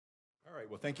right,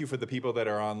 well, thank you for the people that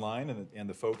are online and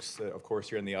the folks, of course,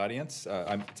 here in the audience.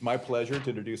 It's my pleasure to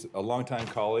introduce a longtime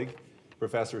colleague,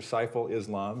 Professor Saiful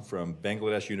Islam from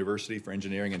Bangladesh University for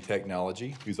Engineering and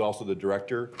Technology, who's also the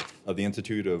director of the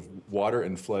Institute of Water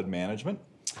and Flood Management,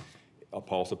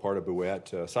 also part of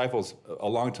BUET. Saiful's a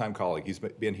longtime colleague. He's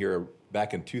been here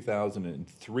back in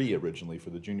 2003 originally for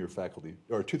the junior faculty,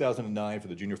 or 2009 for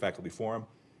the Junior Faculty Forum.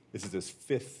 This is his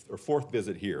fourth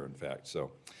visit here, in fact.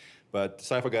 But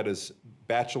Saiful got his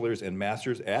bachelor's and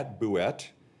master's at BUET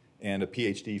and a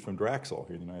PhD from Drexel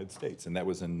here in the United States, and that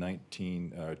was in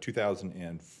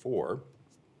 2004.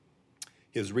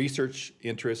 His research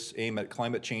interests aim at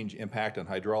climate change impact on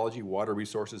hydrology, water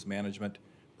resources management,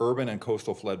 urban and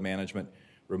coastal flood management,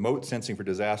 remote sensing for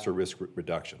disaster risk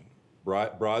reduction,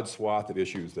 broad swath of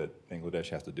issues that Bangladesh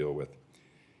has to deal with.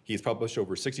 He's published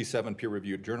over 67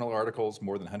 peer-reviewed journal articles,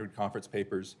 more than 100 conference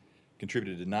papers,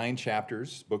 contributed to 9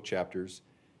 chapters, book chapters,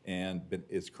 and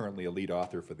is currently a lead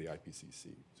author for the IPCC.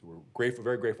 So we're grateful,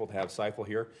 very grateful to have Saiful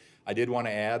here. I did want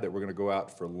to add that we're going to go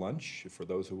out for lunch for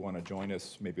those who want to join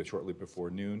us maybe shortly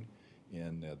before noon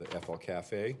in the FL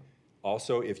Cafe.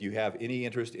 Also, if you have any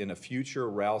interest in a future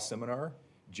RAL seminar,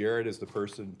 Jared is the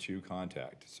person to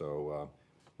contact. So,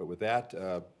 but with that,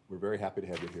 we're very happy to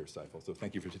have you here, Saiful. So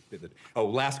thank you for. Oh,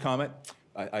 last comment.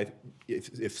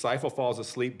 If Saiful falls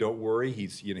asleep, don't worry.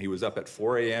 He was up at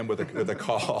 4 a.m. with a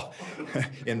call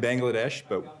in Bangladesh,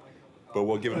 but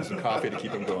we'll give him some coffee to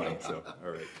keep him going. So,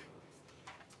 all right.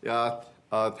 Yeah,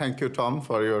 thank you, Tom,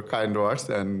 for your kind words,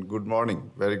 and good morning.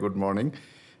 Very good morning.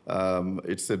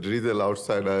 It's a drizzle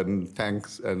outside, and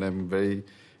thanks, and I'm very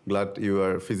glad you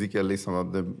are physically, some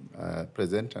of them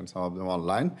present and some of them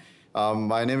online.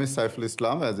 My name is Saiful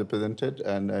Islam, as I presented,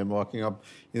 and I'm working at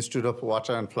Institute of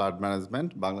Water and Flood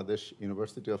Management, Bangladesh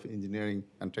University of Engineering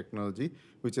and Technology,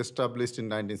 which established in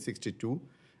 1962,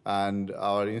 and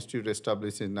our institute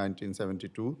established in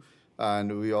 1972.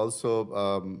 And we also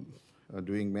are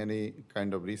doing many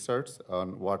kind of research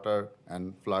on water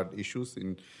and flood issues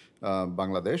in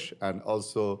Bangladesh, and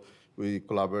also we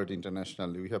collaborate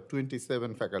internationally. We have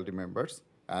 27 faculty members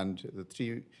and the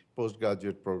 3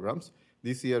 postgraduate programs.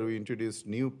 This year, we introduced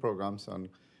new programs on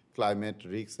climate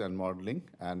risks and modeling,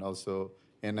 and also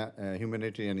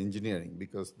humanitarian engineering,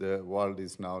 because the world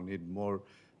is now need more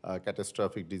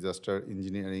catastrophic disaster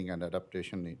engineering and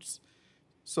adaptation needs.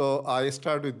 So I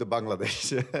start with the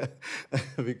Bangladesh,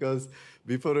 because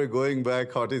before we're going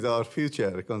back, what is our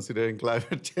future, considering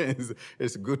climate change,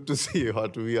 it's good to see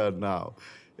what we are now.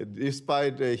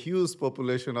 Despite a huge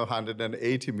population of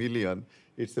 180 million,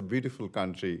 it's a beautiful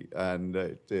country, and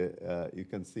you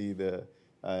can see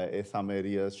some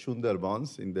areas,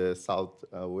 Sundarbans in the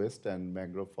southwest, and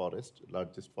mangrove forest,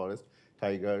 largest forest,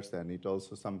 tigers, and it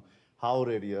also some Haur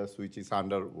areas, which is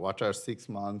underwater 6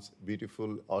 months,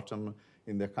 beautiful autumn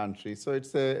in the country. So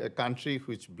it's a country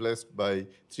which blessed by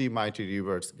 3 mighty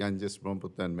rivers,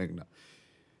 Ganges-Brahmaputra-Meghna.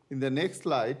 In the next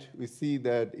slide, we see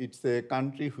that it's a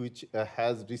country which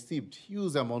has received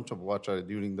huge amount of water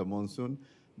during the monsoon,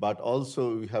 but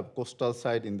also we have coastal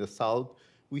side in the south.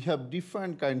 We have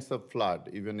different kinds of flood,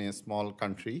 even in a small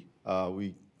country.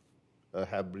 We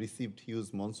have received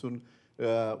huge monsoon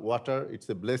water. It's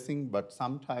a blessing, but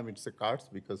sometimes it's a curse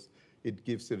because it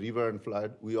gives a river and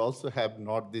flood. We also have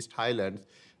northeast highlands,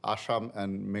 Assam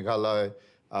and Meghalaya,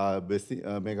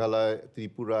 Meghalaya,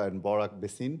 Tripura, and Barak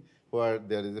basin, where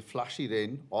there is a flashy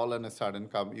rain, all on a sudden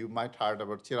come. You might heard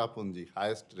about Cherrapunji,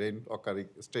 highest rain occurring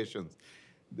stations.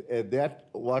 That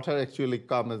water actually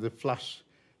comes as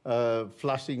a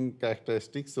flushing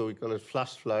characteristic, so we call it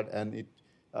flash flood, and it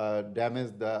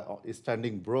damages the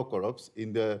standing brook crops.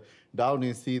 In the down,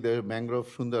 you see the mangrove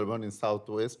Sundarban in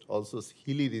southwest, also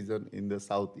hilly region in the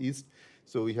southeast.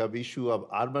 So we have issue of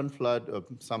urban flood of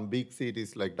some big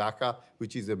cities like Dhaka,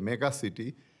 which is a mega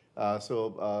city.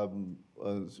 20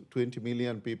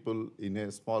 million people in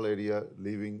a small area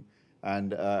living,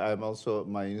 and I'm also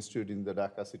my institute in the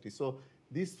Dhaka city. So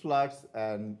these floods,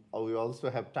 and we also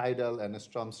have tidal and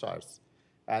storm surge.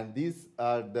 And these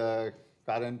are the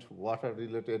current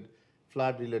water-related,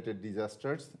 flood-related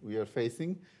disasters we are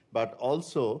facing, but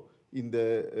also in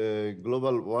the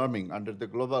global warming, under the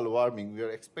global warming, we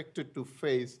are expected to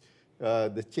face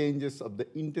the changes of the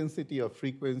intensity of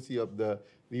frequency of the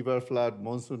river flood,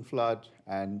 monsoon flood,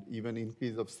 and even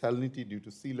increase of salinity due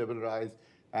to sea level rise.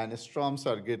 And storms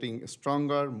are getting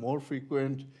stronger, more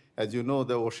frequent. As you know,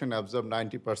 the ocean absorbs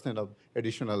 90% of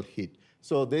additional heat.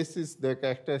 So this is the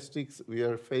characteristics we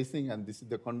are facing, and this is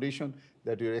the condition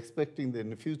that we are expecting in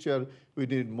the future. We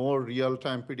need more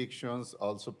real-time predictions,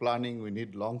 also planning. We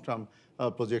need long-term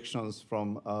projections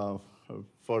from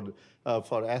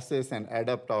for assess and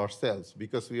adapt ourselves,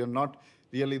 because we are not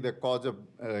really the cause of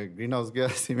greenhouse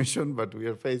gas emission, but we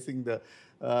are facing the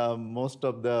most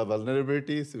of the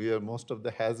vulnerabilities, most of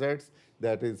the hazards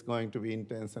that is going to be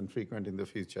intense and frequent in the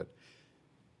future.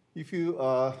 If you,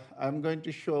 I'm going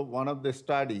to show one of the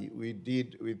study we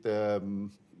did with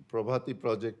Prabhati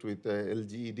project with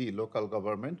LGED, local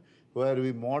government, where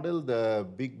we modeled the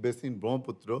big basin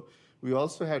Brahmaputra. We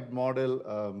also had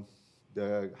model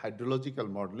the hydrological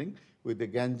modeling with the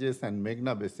Ganges and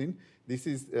Meghna basin. This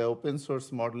is open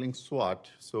source modeling SWOT.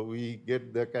 So we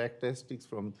get the characteristics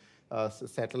from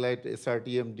satellite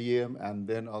SRTM, DM, and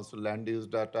then also land use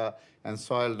data and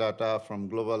soil data from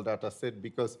global data set,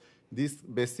 because this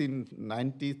basin,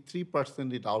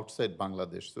 93% is outside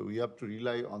Bangladesh. So we have to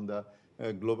rely on the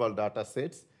global data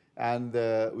sets. And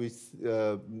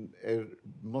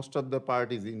most of the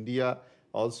part is India,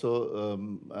 also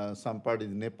some part is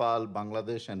Nepal,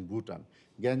 Bangladesh, and Bhutan.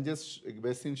 Ganges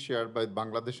basin shared by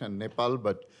Bangladesh and Nepal,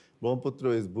 but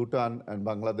Brahmaputra is Bhutan and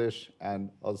Bangladesh and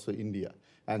also India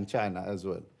and China as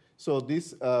well. So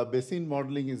this basin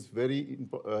modeling is very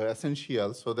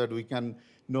essential so that we can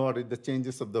know the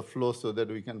changes of the flow so that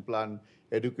we can plan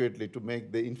adequately to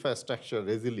make the infrastructure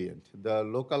resilient. The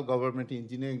local government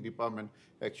engineering department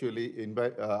actually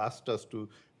asked us to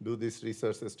do this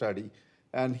research study.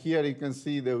 And here you can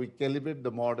see that we calibrate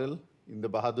the model in the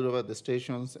Bahadurabad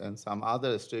stations and some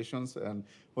other stations. And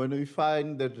when we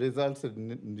find that results are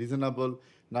reasonable,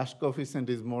 Nash coefficient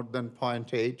is more than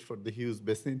 0.8 for the Hughes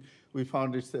basin, we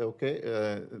found it's okay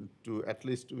to at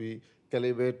least we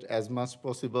calibrate as much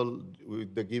possible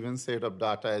with the given set of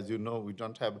data. As you know, we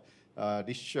don't have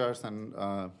discharge and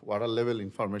water level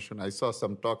information. I saw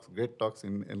some talks, great talks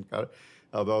in NCAR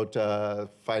about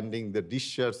finding the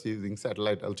discharge using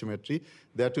satellite altimetry.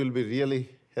 That will be really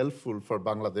helpful for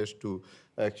Bangladesh to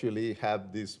actually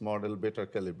have this model better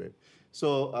calibrate.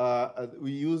 So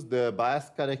we use the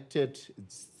bias-corrected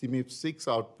CMIP6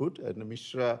 output and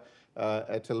Mishra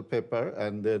et al. Paper,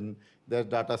 and then their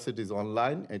data set is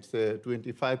online. It's a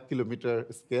 25-kilometer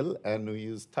scale, and we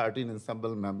use 13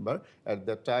 ensemble member. At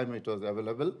that time, it was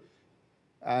available.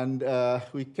 And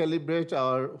we calibrate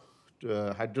our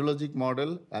hydrologic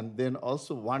model, and then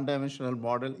also one-dimensional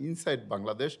model inside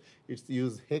Bangladesh. It's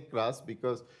used HECRAS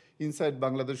because inside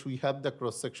Bangladesh, we have the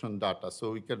cross-section data,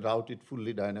 so we can route it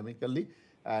fully dynamically.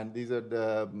 And these are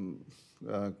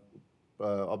the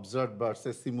observed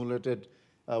versus simulated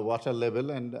water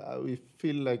level, and we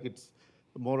feel like it's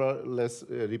more or less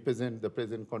represent the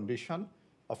present condition.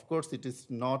 Of course, it is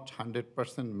not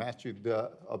 100% match with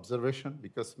the observation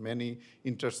because many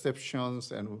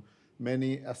interceptions and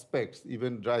many aspects,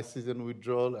 even dry season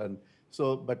withdrawal, and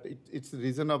so, but it's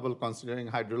reasonable considering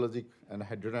hydrologic and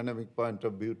hydrodynamic point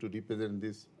of view to represent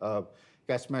this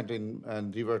catchment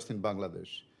and rivers in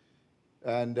Bangladesh.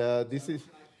 And this is.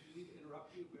 Can we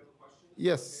interrupt you? We have a question.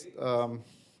 Yes, okay.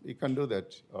 You can do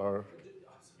that, or.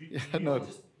 No.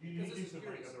 Just because this is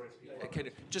curious.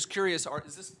 Okay, just curious.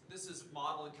 This is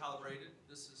model and calibrated?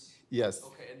 This is. Yes.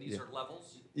 Okay, and these are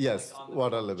levels. Yes, like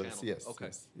water levels. channel. Yes. Okay.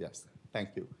 Yes. Thank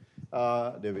you,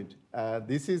 David.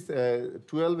 This is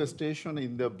 12 station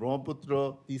in the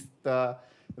Brahmaputra, Tista,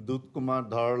 Dudhkumar,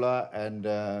 Dharla, and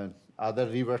other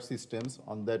river systems.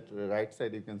 On that right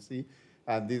side, you can see.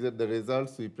 And these are the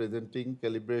results we presenting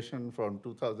calibration from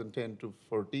 2010 to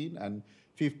 14, and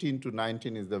 15 to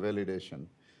 19 is the validation.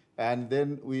 And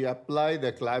then we apply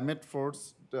the climate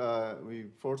force. We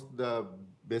force the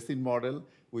basin model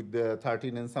with the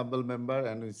 13 ensemble member,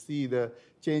 and we see the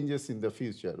changes in the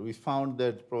future. We found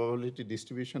that probability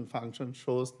distribution function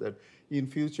shows that in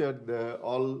future,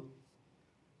 all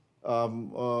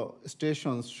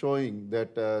stations showing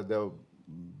that the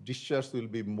discharge will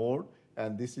be more,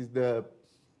 and this is the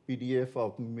PDF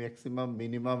of maximum,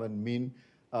 minimum, and mean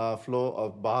flow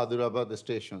of Bahadurabad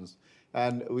stations.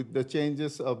 And with the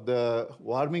changes of the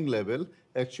warming level,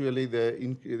 actually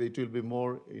it will be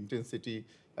more intensity,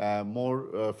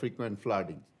 more frequent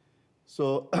flooding.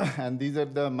 So, and these are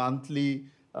the monthly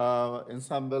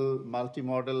ensemble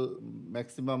multimodal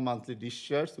maximum monthly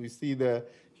discharge. We see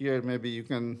here maybe you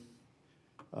can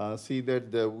see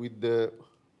that with the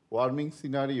warming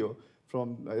scenario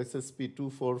from SSP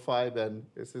 245 and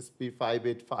SSP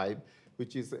 585,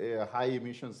 which is high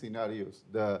emission scenarios.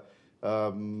 The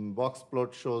box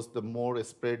plot shows the more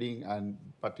spreading, and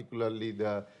particularly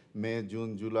the May,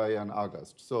 June, July, and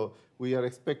August. So we are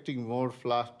expecting more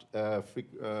flood,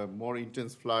 more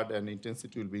intense flood, and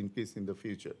intensity will be increased in the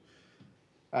future.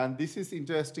 And this is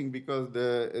interesting because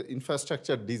the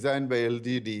infrastructure designed by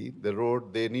LGD, the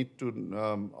road, they need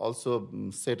to also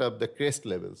set up the crest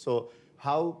level. So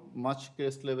how much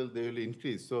crest level they will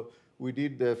increase? So we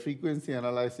did the frequency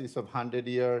analysis of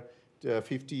 100-year,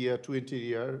 50-year,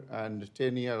 20-year, and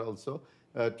 10-year also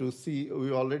to see.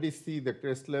 We already see the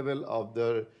crest level of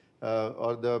the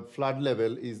or the flood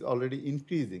level is already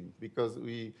increasing because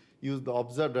we use the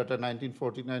observed data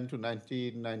 1949 to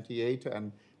 1998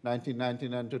 and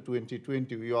 1999 to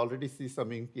 2020. We already see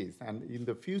some increase, and in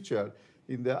the future,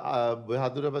 in the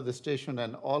Bahadurabad station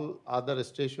and all other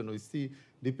stations, we see,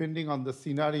 depending on the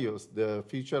scenarios, the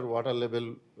future water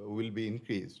level will be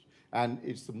increased. And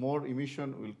it's more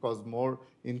emission will cause more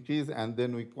increase, and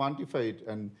then we quantify it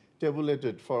and tabulate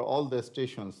it for all the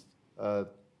stations,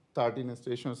 13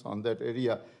 stations on that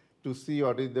area, to see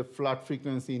what is the flood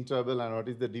frequency interval and what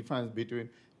is the difference between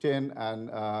 10 and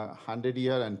 100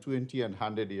 year and 20 and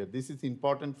 100 year. This is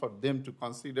important for them to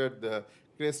consider the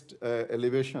crest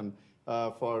elevation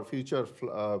for future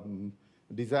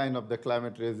design of the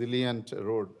climate resilient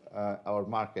road or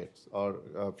markets or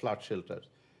flood shelters.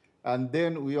 And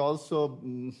then we also,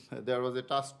 there was a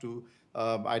task to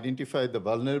identify the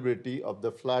vulnerability of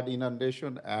the flood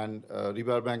inundation and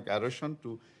riverbank erosion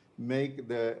to make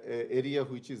the area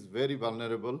which is very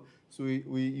vulnerable. So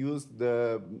we use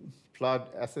the flood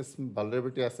assessment,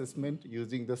 vulnerability assessment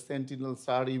using the Sentinel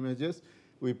SAR images.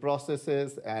 We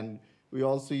processes, and we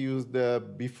also use the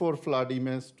before flood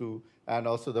image to, and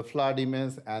also the flood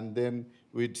image, and then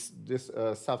we just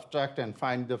subtract and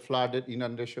find the flooded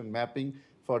inundation mapping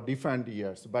for different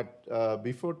years. But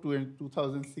before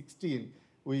 2016,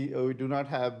 we do not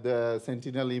have the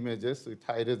Sentinel images with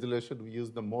high resolution. We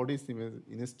use the MODIS image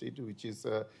institute, which is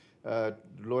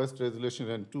lowest resolution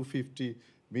and 250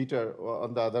 meter.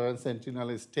 On the other hand, Sentinel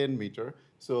is 10 meter.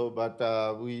 So, but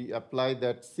we apply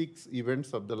that 6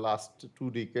 events of the last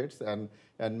 2 decades and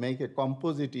make a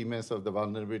composite image of the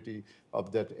vulnerability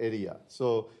of that area.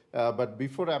 So, but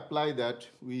before I apply that,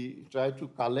 we try to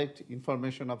collect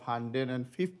information of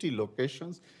 150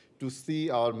 locations to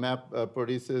see our map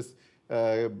produces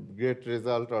great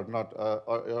result or not,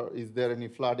 or is there any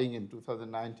flooding in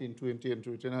 2019, 20, and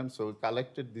 2021. So we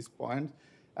collected these points,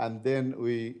 and then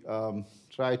we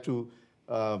try to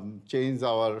change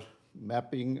our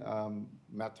mapping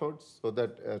methods so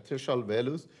that threshold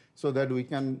values so that we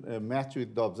can match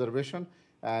with the observation.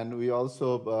 And we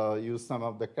also use some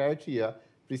of the criteria,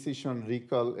 precision,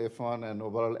 recall, F1, and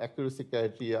overall accuracy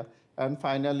criteria. And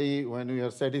finally, when we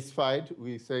are satisfied,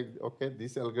 we say, okay,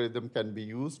 this algorithm can be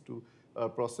used to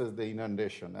process the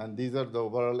inundation. And these are the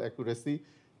overall accuracy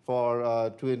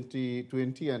for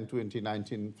 2020 and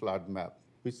 2019 flood map,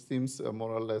 which seems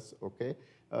more or less okay.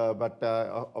 But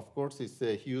of course, it's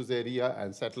a huge area,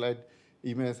 and satellite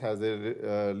image has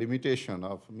a limitation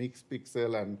of mixed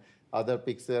pixel and other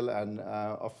pixel, and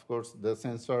of course, the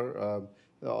sensor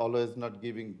always not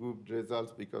giving good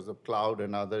results because of cloud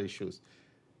and other issues.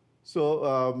 So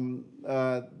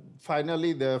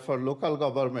finally, for local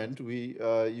government, we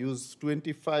use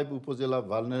 25 Upazila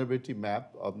vulnerability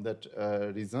map of that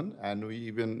region, and we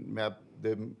even map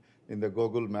them in the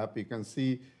Google map. You can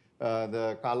see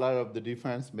the color of the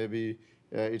difference. Maybe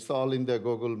it's all in the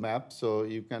Google map, so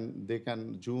they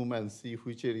can zoom and see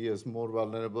which area is more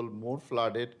vulnerable, more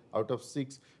flooded out of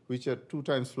 6, which are 2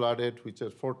 times flooded, which are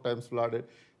 4 times flooded.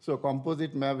 So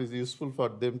composite map is useful for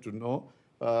them to know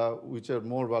which are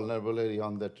more vulnerable area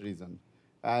on that region.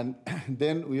 And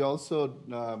then we also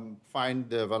find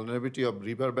the vulnerability of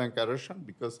riverbank erosion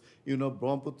because, you know,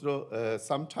 Brahmaputra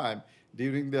sometime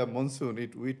during the monsoon,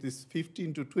 it is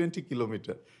 15 to 20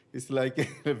 kilometers. It's like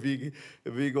a big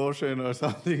ocean or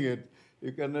something.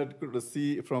 You cannot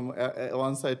see from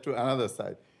one side to another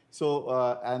side. So,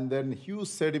 and then huge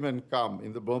sediment come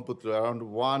in the Brahmaputra, around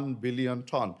 1 billion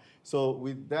ton. So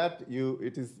with that,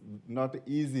 it is not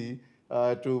easy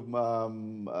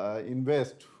to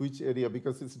invest which area,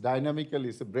 because it's dynamical,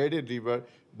 it's a braided river,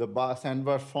 the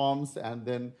sandbar forms, and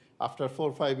then after 4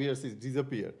 or 5 years, it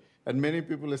disappears. And many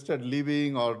people start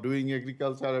living or doing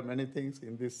agriculture and many things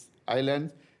in these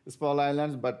islands, small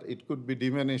islands, but it could be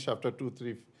diminished after 2,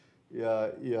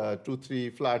 3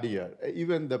 flood year.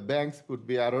 Even the banks could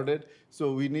be eroded.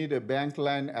 So we need a bank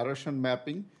line erosion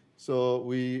mapping. So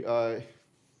we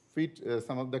fit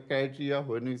some of the criteria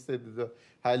when we say the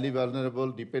highly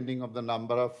vulnerable, depending on the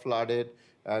number of flooded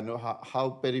and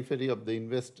how periphery of the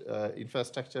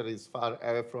infrastructure is far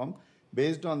away from.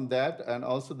 Based on that, and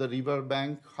also the river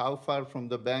bank, how far from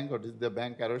the bank, or is the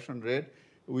bank erosion rate,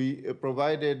 we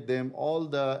provided them all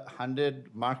the 100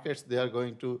 markets they are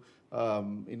going to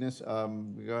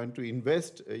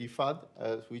invest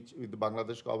IFAD, which with the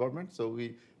Bangladesh government. So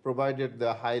we provided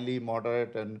the highly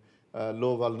moderate and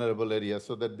low vulnerable areas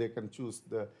so that they can choose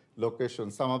the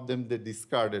location. Some of them they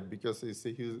discarded because it's a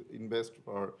huge invest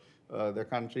for the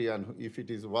country, and if it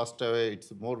is washed away,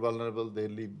 it's more vulnerable, they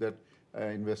leave that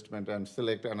investment and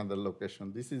select another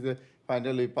location. This is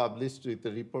finally published with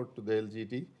a report to the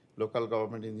LGD, Local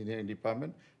Government Engineering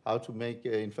Department, how to make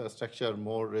infrastructure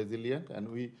more resilient. And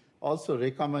we also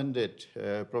recommended,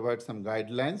 provide some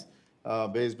guidelines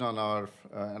based on our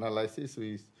analysis.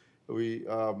 We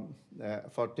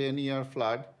for 10-year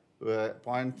flood,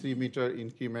 0.3 meter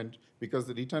increment, because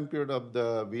the return period of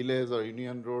the village or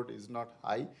union road is not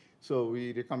high. So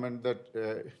we recommend that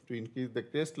to increase the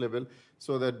crest level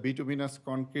so that bituminous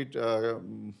concrete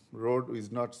road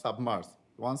is not submerged.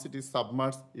 Once it is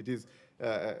submerged, it is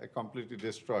completely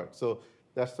destroyed. So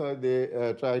that's why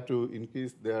they try to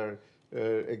increase their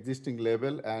existing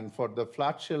level. And for the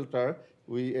flood shelter,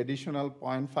 we additional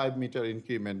 0.5 meter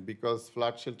increment, because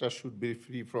flood shelter should be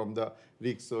free from the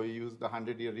risks. So we use the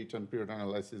 100-year return period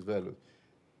analysis value.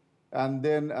 And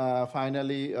then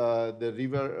finally, the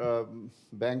river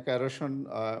bank erosion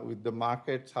with the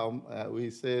markets, how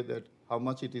we say that how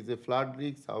much it is a flood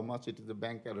risk, how much it is a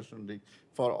bank erosion risk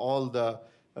for all the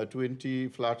 20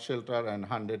 flood shelter and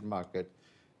 100 market.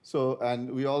 So,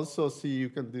 and we also see,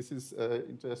 this is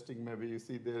interesting, maybe you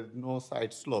see there's no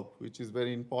side slope, which is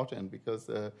very important, because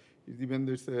even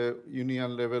there's a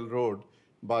union level road,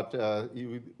 but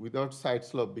without side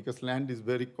slope, because land is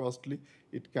very costly,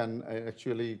 it can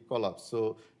actually collapse.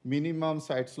 So minimum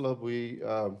side slope, we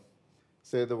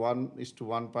say the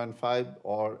 1:1.5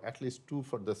 or at least 2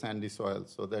 for the sandy soil,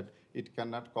 so that it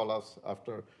cannot collapse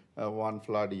after one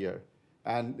flood year.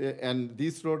 And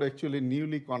this road actually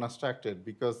newly constructed,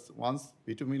 because once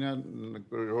bituminous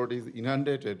road is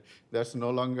inundated, that's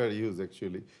no longer used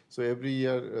actually. So every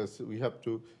year we have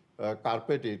to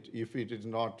carpet it if it is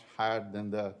not higher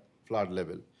than the flood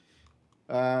level.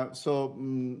 And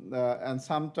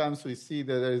sometimes we see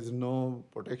that there is no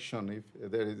protection.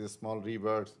 If there is a small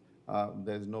rivers,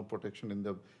 there is no protection in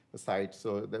the site.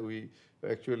 So that we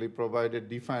actually provided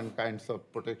different kinds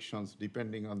of protections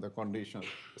depending on the conditions.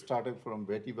 Started from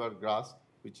vetiver grass,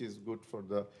 which is good for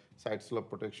the side slope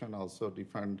protection, also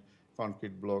different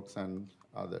concrete blocks and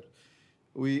other.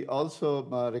 We also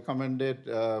recommended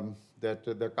that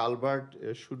the culvert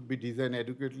should be designed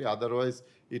adequately, otherwise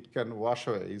it can wash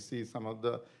away. You see some of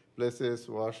the places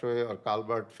wash away or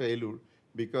culvert failure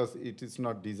because it is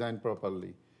not designed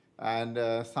properly.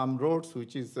 And some roads,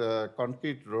 which is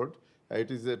concrete road, it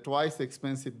is twice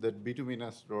expensive than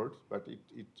bituminous roads, but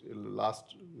it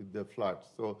lasts with the floods.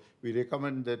 So we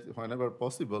recommend that whenever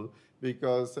possible,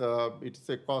 because it's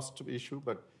a cost issue,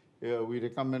 but we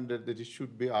recommended that it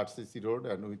should be RCC road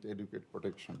and with adequate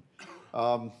protection.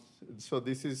 So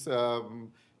this is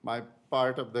my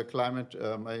part of the climate,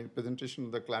 my presentation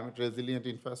of the climate resilient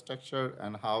infrastructure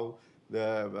and how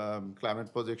the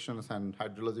climate projections and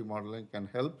hydrologic modeling can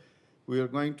help. We are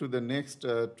going to the next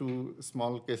two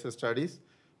small case studies.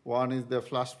 One is the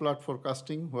flash flood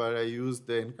forecasting, where I use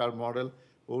the NCAR model,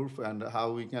 URF, and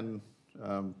how we can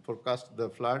forecast the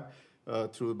flood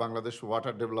through Bangladesh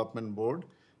Water Development Board.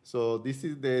 So this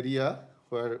is the area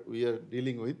where we are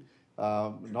dealing with,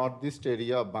 northeast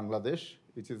area of Bangladesh,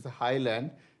 which is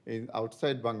highland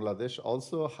outside Bangladesh,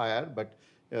 also higher, but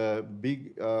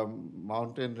big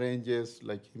mountain ranges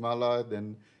like Himalaya,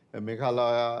 then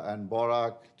Meghalaya and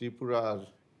Borak, Tripura are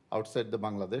outside the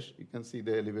Bangladesh. You can see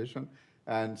the elevation.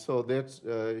 And so that's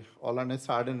all on a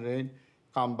sudden rain,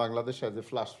 come Bangladesh has a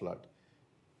flash flood.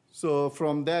 So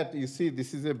from that, you see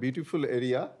this is a beautiful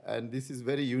area, and this is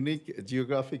very unique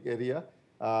geographic area.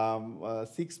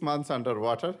 6 months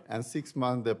underwater and 6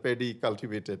 months the paddy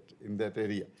cultivated in that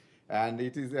area. And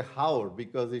it is a haur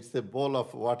because it's a bowl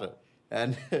of water.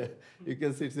 And you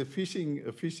can see it's a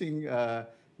fishing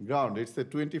ground. It's a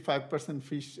 25%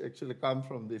 fish actually come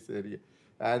from this area.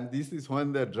 And this is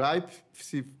when the dry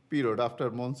period after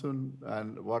monsoon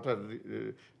and water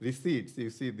recedes. You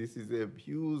see this is a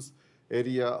huge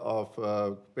area of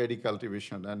paddy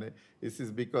cultivation. And this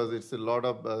is because it's a lot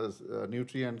of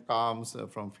nutrient comes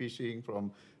from fishing,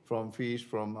 from fish,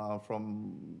 from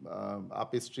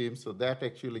upstream. So that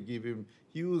actually give him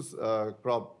huge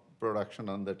crop production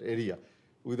on that area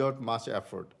without much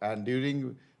effort. And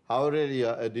during our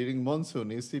area, during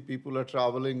monsoon, you see people are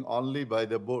traveling only by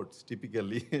the boats,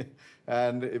 typically.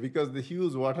 And because the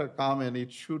huge water come and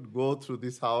it should go through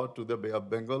this haur to the Bay of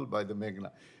Bengal by the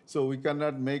Meghna. So we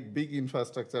cannot make big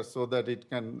infrastructure so that it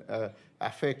can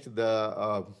affect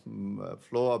the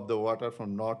flow of the water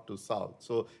from north to south.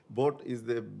 So boat is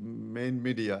the main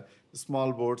media,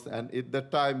 small boats, and at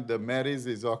that time the marriage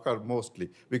is occur mostly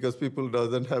because people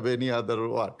doesn't have any other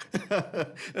work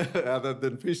other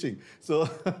than fishing. So,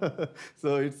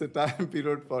 so it's a time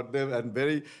period for them, and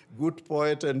very good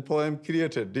poet and poem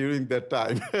created during that that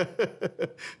time.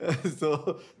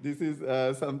 So this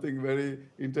is something very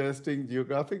interesting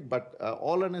geographic, but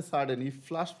all on a sudden, if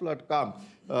flash flood comes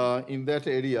in that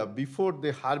area before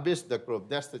they harvest the crop,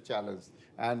 that's the challenge.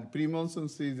 And pre-monsoon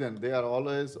season, they are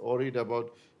always worried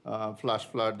about flash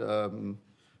flood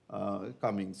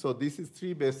coming. So this is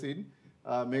three basin,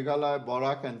 Meghalaya,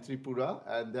 Barak, and Tripura,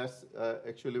 and that's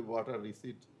actually water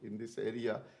receipt in this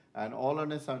area. And all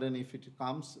on a sudden, if it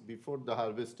comes before the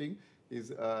harvesting, is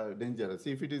dangerous.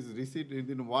 If it is receipt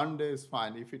within 1 day, is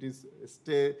fine. If it is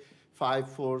stay 5,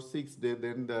 4, 6 days,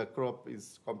 then the crop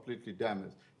is completely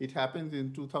damaged. It happens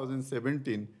in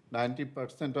 2017,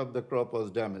 90% of the crop was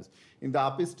damaged. In the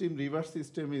upstream river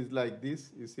system is like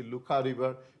this. You see Lukha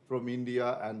River from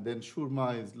India, and then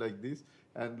Shurma is like this,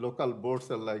 and local boards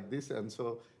are like this. And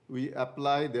so we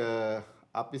apply the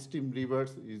upstream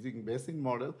rivers using basin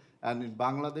model. And in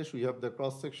Bangladesh, we have the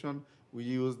cross-section. We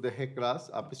use the HECRAS,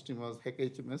 upstream was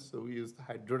HECHMS, so we use the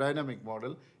hydrodynamic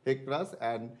model, HECRAS,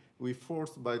 and we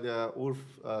force by the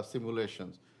URF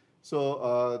simulations.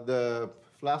 So the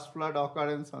flash flood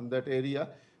occurrence on that area,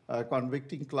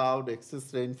 convecting cloud,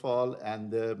 excess rainfall,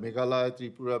 and the Meghalaya,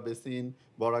 Tripura basin,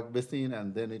 Barak basin,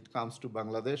 and then it comes to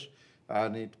Bangladesh,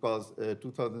 and it caused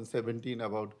 2017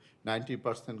 about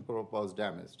 90% crop was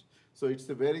damaged. So it's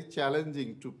a very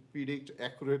challenging to predict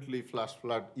accurately flash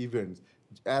flood events.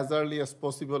 As early as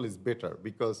possible is better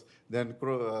because then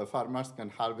farmers can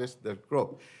harvest their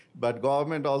crop. But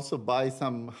government also buy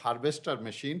some harvester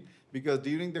machine because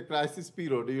during the crisis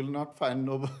period, you will not find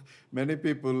many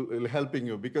people helping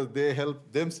you because they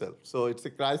help themselves. So it's a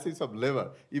crisis of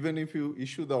labor. Even if you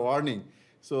issue the warning,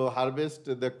 so harvest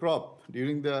the crop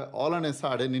during the all on a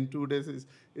sudden in 2 days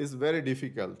is very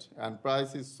difficult, and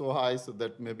price is so high so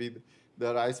that maybe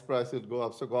the rice price will go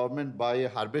up. So government buy a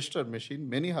harvester machine,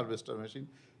 many harvester machine,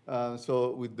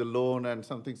 so with the loan and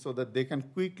something so that they can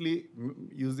quickly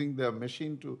using the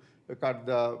machine to cut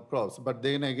the crops. But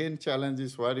then again, challenge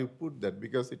is where you put that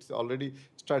because it's already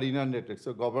started inundated.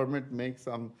 So government makes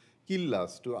some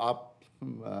killas to up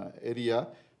area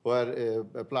where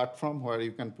a platform where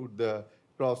you can put the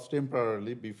crops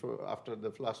temporarily after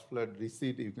the flash flood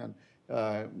recede, you can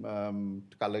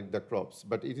collect the crops.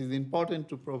 But it is important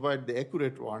to provide the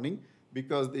accurate warning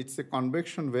because it's a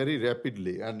convection very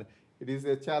rapidly. And it is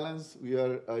a challenge. We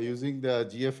are using the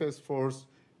GFS force,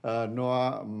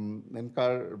 NOAA,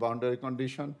 NCAR boundary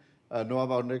condition, NOAA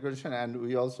boundary condition, and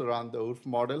we also run the URF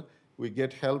model. We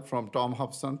get help from Tom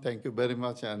Hobson, thank you very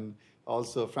much, and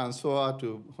also Francois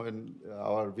when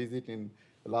our visit in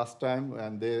last time,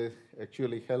 and they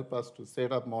actually help us to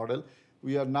set up model.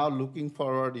 We are now looking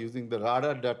forward using the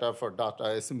radar data for data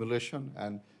assimilation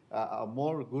and a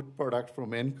more good product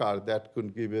from NCAR that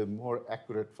could give a more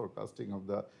accurate forecasting of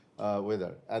the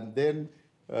weather. And then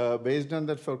based on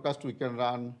that forecast, we can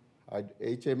run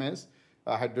HMS,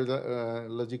 a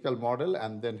hydrological model,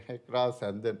 and then HECRAS,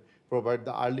 and then provide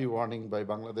the early warning by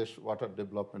Bangladesh Water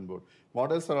Development Board.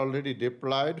 Models are already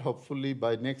deployed. Hopefully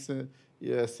by next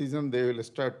season, they will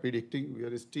start predicting. We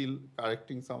are still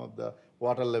correcting some of the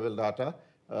water level data,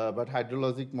 but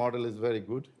hydrologic model is very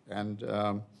good. And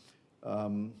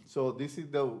so this is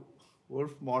the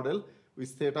URF model. We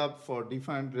set up for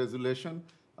different resolution,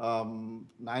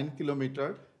 9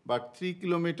 kilometer, but 3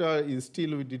 kilometer is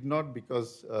still we did not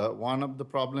because one of the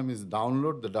problem is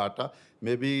download the data.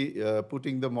 Maybe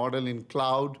putting the model in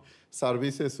cloud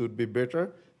services would be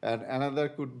better. And another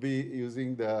could be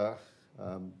using the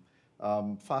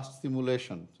fast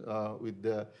simulation with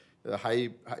the high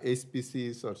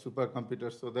HPCs or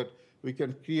supercomputers so that we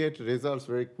can create results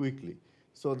very quickly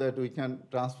so that we can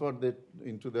transfer that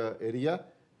into the area.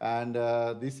 And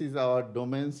this is our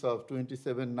domains of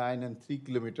 27, 9, and 3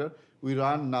 kilometer. We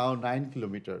run now 9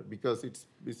 kilometer because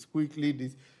it's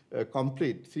quickly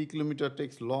complete. 3 kilometer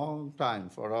takes long time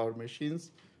for our machines.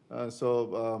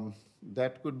 So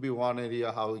that could be one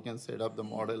area how we can set up the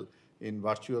model in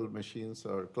virtual machines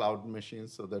or cloud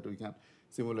machines so that we can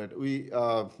simulate. We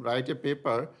write a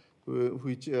paper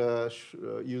which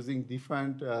using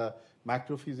different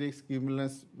macrophysics,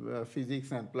 cumulus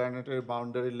physics, and planetary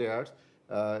boundary layers,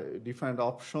 different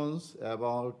options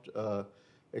about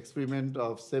experiment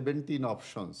of 17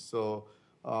 options. So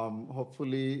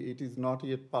hopefully it is not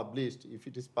yet published. If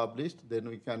it is published, then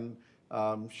we can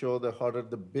show what are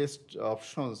the best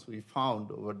options we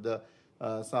found over the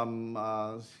some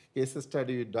case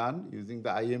study we done using the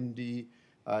IMD,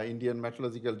 Indian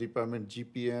Meteorological Department,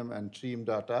 GPM, and TREAM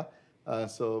data.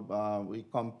 So we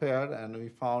compared and we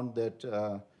found that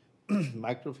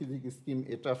microphysics scheme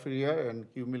eta Fourier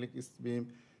and cumulus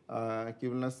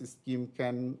scheme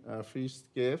can freeze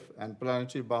cave and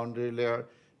planetary boundary layer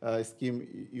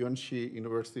scheme, Yonsei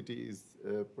University is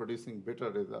producing better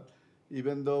results,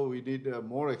 even though we need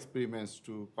more experiments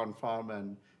to confirm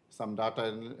and some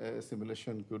data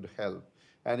simulation could help.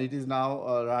 And it is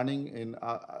now running in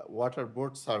water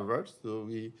board servers, so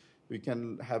we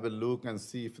can have a look and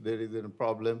see if there is a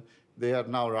problem. They are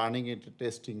now running it,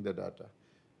 testing the data.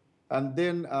 And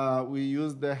then we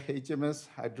use the HMS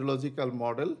hydrological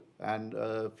model and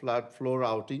flood flow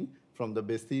routing from the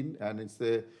basin, and it's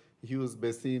a huge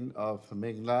basin of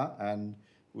Meghna, and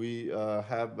we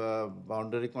have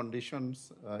boundary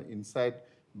conditions inside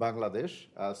Bangladesh.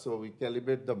 So we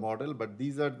calibrate the model, but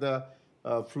these are the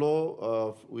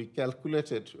flow we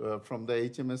calculated from the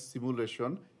HMS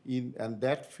simulation, and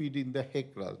that feed in the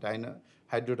HECRA,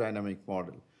 hydrodynamic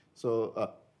model.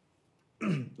 So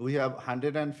we have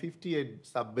 158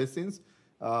 sub-basins,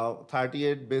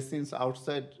 38 basins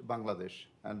outside Bangladesh,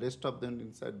 and rest of them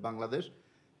inside Bangladesh.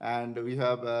 And we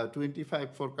have 25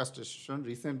 forecast stations.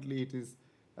 Recently, it is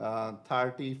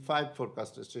 35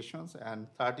 forecast stations and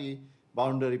 30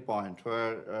 boundary points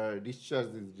where discharge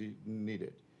is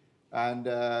needed. And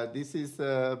this is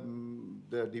the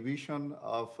division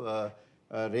of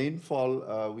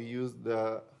rainfall. We use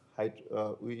the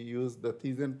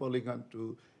Thissen polygon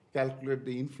to calculate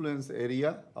the influence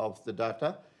area of the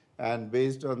data, and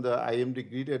based on the IMD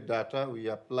gridded data, we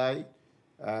apply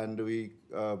and we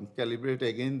calibrate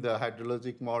again the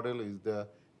hydrologic model is the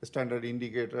standard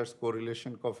indicators,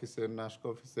 correlation coefficient, Nash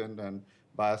coefficient, and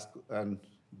bias, and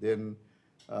then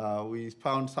we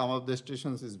found some of the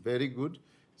stations is very good,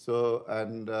 so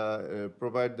and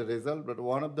provide the result. But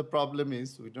one of the problem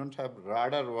is we don't have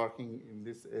radar working in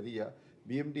this area.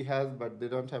 BMD has, but they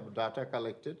don't have data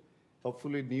collected.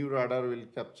 Hopefully, new radar will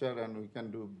capture and we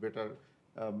can do better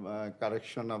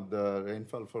correction of the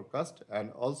rainfall forecast.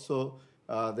 And also,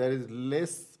 there is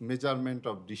less measurement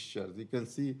of discharge. You can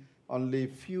see only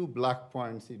few black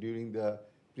points during the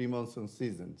pre-monsoon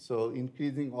season. So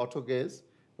increasing auto gauge,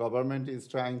 government is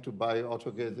trying to buy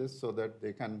auto gauges so that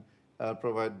they can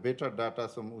provide better data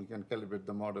so we can calibrate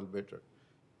the model better.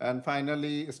 And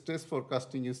finally, stress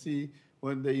forecasting. You see,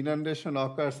 when the inundation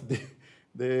occurs,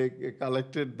 they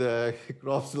collected the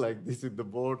crops like this in the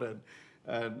board,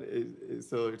 and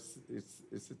so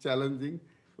it's challenging.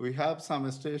 We have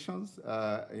some stations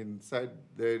inside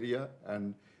the area,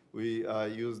 and we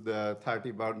use the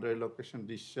 30 boundary location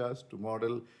discharge to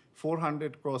model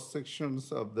 400 cross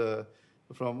sections of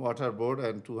from water board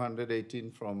and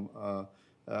 218 from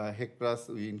HECRAS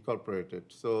we incorporated.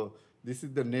 So this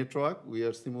is the network. We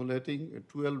are simulating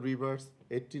 12 rivers,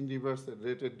 18 rivers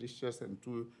rated discharge, and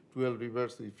 12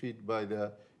 rivers we feed by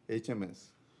the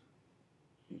HMS.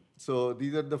 So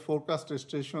these are the forecast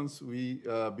stations. We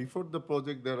before the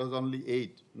project there was only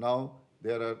 8. Now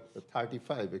there are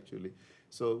 35 actually.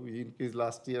 So we increased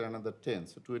last year another 10.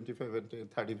 So 25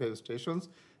 and 35 stations,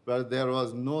 but there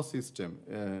was no system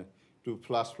to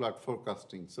flash flood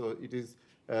forecasting. So it is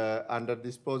under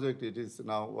this project. It is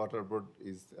now water board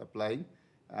is applying,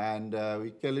 and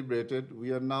we calibrated.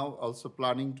 We are now also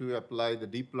planning to apply the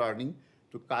deep learning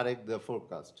to correct the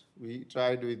forecast. We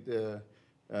tried with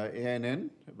ANN,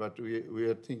 but we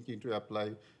are thinking to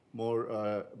apply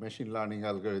more machine learning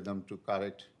algorithm to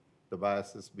correct the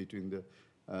biases between the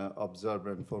observed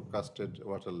and forecasted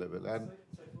water level. And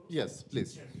yes,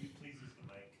 please.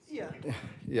 Yeah.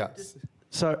 Yes.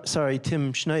 Sorry,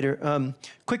 Tim Schneider.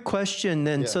 Quick question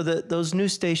then. Yeah. So those new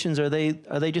stations, are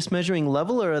they just measuring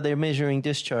level, or are they measuring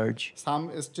discharge?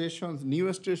 Some stations,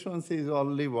 new stations is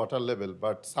only water level,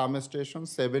 but some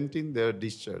stations, 17, they're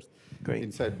discharge. Great.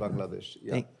 Inside Bangladesh.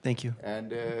 Yeah. Thank you.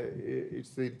 And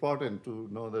it's important to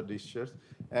know the discharge.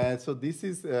 And so this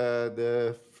is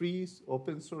the free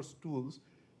open source tools,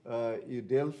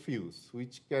 Delfuse,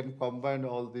 which can combine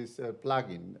all these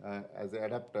plugin as an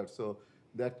adapter. So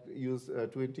that use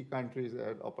 20 countries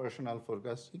at operational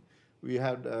forecasting. We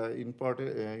had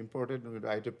imported, we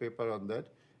write a paper on that.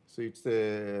 So it's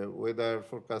a weather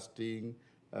forecasting,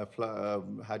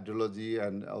 hydrology,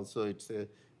 and also it's a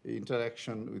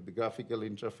interaction with the graphical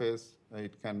interface.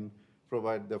 It can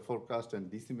provide the forecast and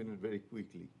disseminate very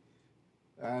quickly.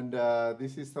 And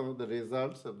this is some of the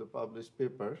results of the published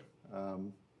paper.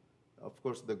 Of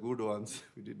course, the good ones.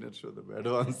 We did not show the bad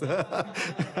ones.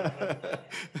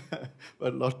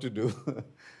 But a lot to do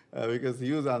because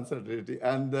huge uncertainty.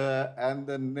 And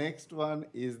the next one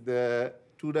is the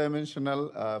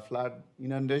two-dimensional flood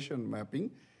inundation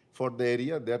mapping for the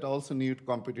area. That also need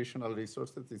computational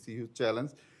resources. It's a huge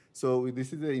challenge. So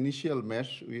this is the initial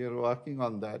mesh. We are working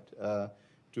on that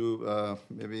to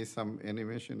maybe some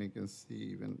animation you can see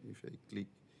even if I click.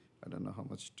 I don't know how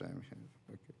much time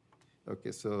I have.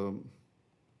 Okay, so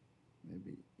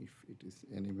maybe if it is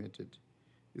animated.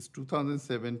 It's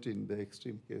 2017, the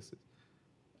extreme cases.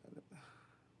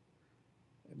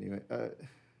 Anyway. If you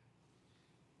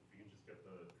can just get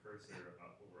the cursor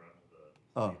up over onto the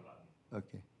Oh, button.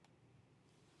 okay.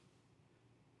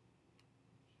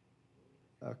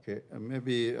 Okay,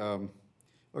 maybe,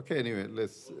 okay, anyway,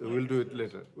 we'll do it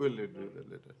later. We'll do it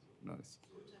later. No, No,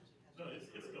 it's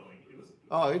going.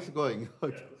 oh, it's going.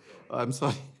 Okay. Yeah, it was going. Oh, I'm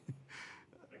sorry.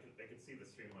 I can see the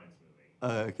streamlines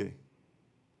moving. Okay.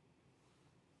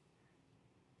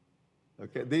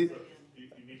 Okay, So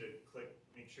you need to click,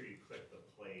 make sure you click the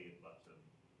play button.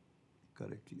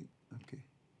 correctly, okay.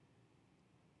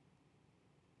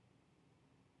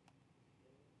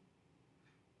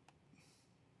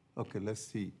 Okay, let's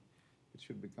see. It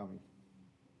should be coming.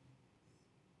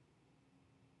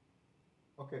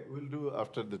 Okay, we'll do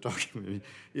after the talk maybe.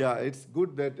 Yeah, it's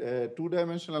good that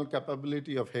two-dimensional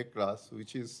capability of HECRAS,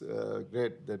 which is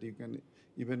great that you can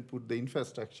even put the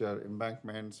infrastructure,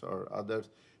 embankments or others,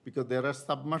 because there are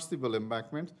submersible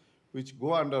embankments which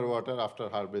go underwater after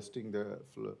harvesting the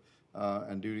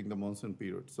and during the monsoon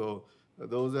period. So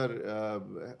those are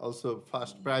also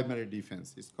fast primary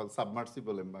defense. It's called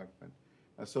submersible embankment.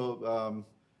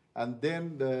 And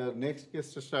then the next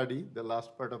case study, the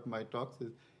last part of my talks,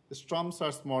 is storm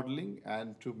surge modeling,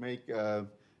 and to make the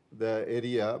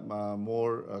area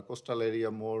more, coastal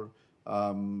area more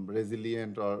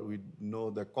resilient, or we know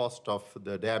the cost of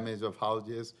the damage of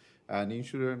houses, and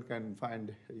insurance can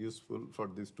find useful for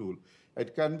this tool.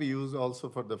 It can be used also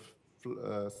for the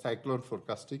cyclone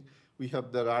forecasting. We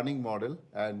have the running model,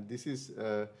 and this is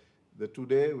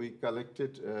today we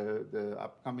collected the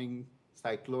upcoming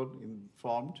cyclone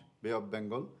formed Bay of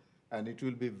Bengal, and it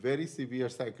will be very severe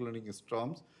cyclonic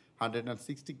storms,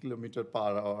 160 kilometers per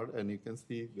hour, and you can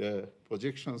see the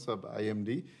projections of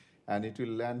IMD, and it will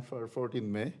land for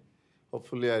 14 May.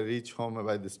 Hopefully I reach home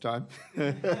by this time.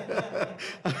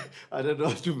 I don't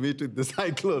want to meet with the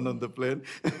cyclone on the plane.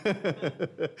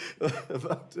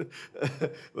 but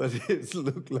it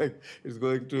looks like it's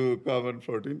going to come on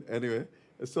 14. Anyway,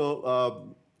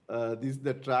 so this is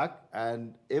the track,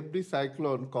 and every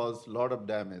cyclone caused a lot of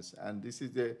damage. And this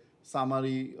is a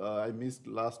summary. I missed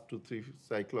last 2-3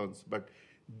 cyclones, but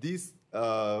this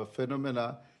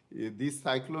phenomena, this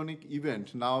cyclonic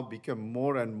event now become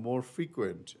more and more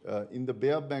frequent. In the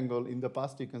Bay of Bengal, in the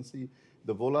past, you can see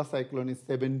the Vola cyclone is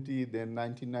 70, then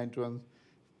 1991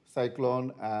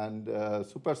 cyclone, and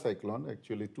super cyclone,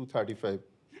 actually 235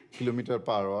 kilometer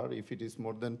per hour. If it is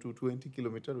more than 220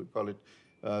 kilometer, we call it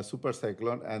super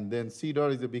cyclone. And then Cedar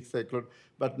is a big cyclone.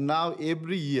 But now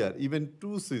every year, even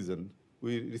 2 seasons,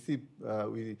 we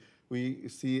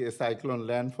see a cyclone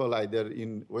landfall either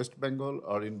in West Bengal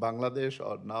or in Bangladesh,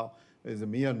 or now is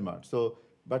Myanmar. So,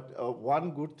 but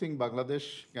one good thing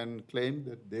Bangladesh can claim,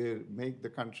 that they make the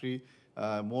country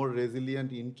more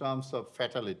resilient in terms of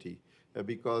fatality,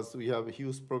 because we have a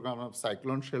huge program of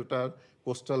cyclone shelter,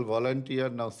 coastal volunteer,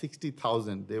 now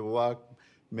 60,000. They work,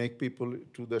 make people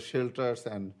to the shelters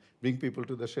and bring people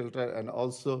to the shelter, and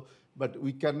also, but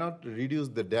we cannot reduce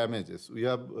the damages. We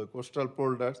have coastal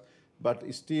polders, but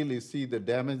still you see the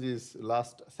damage is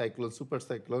last cyclone, super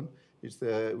cyclone. It's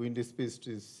wind speed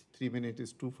is 3 minutes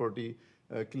is 240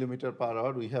 kilometer per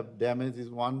hour. We have damage is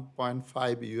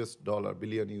 1.5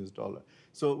 billion US dollar.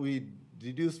 So we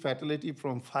reduce fatality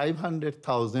from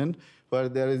 500,000, where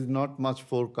there is not much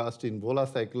forecast in Vola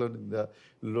cyclone in the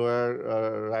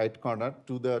lower right corner,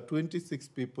 to the 26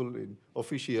 people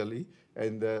officially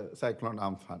in the cyclone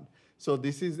Amphan. So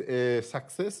this is a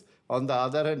success. On the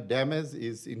other hand, damage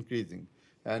is increasing.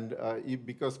 And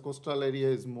because coastal area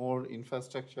is more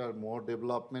infrastructure, more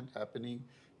development happening,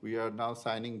 we are now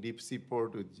signing deep sea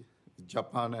port with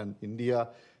Japan and India.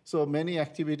 So many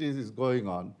activities is going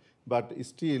on. But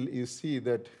still, you see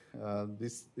that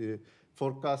this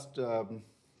forecast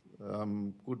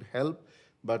could help,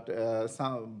 but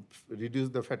some reduce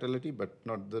the fatality, but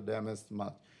not the damage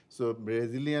much. So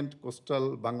resilient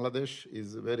coastal Bangladesh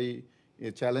is very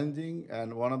challenging,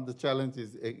 and one of the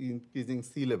challenges is increasing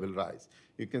sea level rise.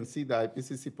 You can see the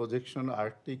IPCC projection,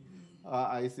 Arctic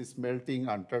ice is melting,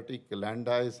 Antarctic land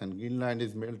ice and Greenland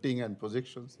is melting, and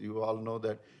projections, you all know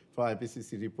that from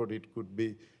IPCC report it could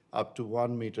be up to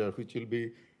 1 meter, which will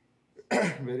be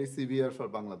very severe for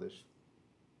Bangladesh,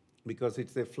 because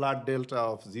it's a flood delta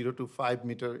of 0 to 5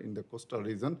 meter in the coastal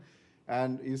region.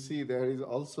 And you see there is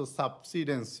also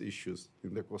subsidence issues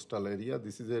in the coastal area.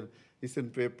 This is a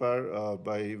recent paper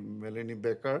by Melanie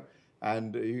Becker,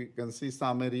 and you can see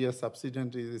some area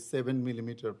subsidence is 7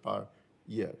 millimeter per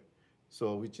year.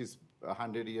 So which is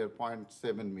 100 year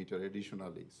 0.7 meter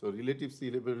additionally. So relative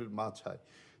sea level is much high.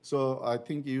 So I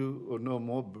think you know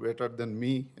more better than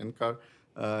me. NCAR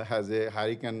has a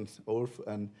hurricane ORF,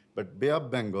 but Bay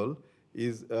of Bengal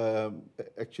is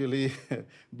actually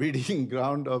breeding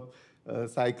ground of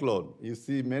cyclone. You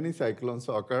see many cyclones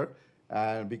occur,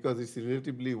 because it's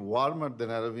relatively warmer than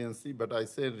Arabian Sea. But I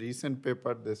said recent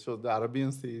paper that shows the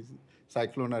Arabian Sea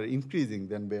cyclone are increasing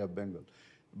than Bay of Bengal.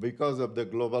 Because of the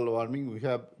global warming, we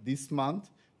have this month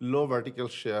low vertical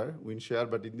shear, wind shear,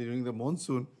 but during the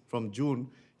monsoon from June,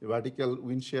 the vertical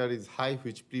wind shear is high,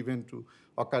 which prevent to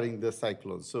occurring the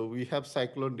cyclones. So we have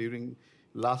cyclone during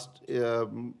last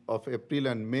of April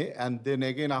and May, and then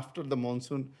again after the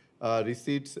monsoon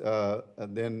recedes,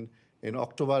 then in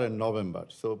October and November.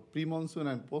 So pre-monsoon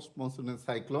and post-monsoon and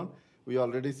cyclone, we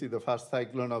already see the first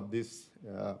cyclone of this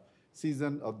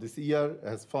season of this year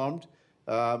has formed,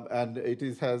 and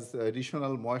has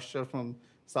additional moisture from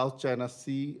South China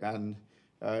Sea, and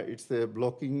it's a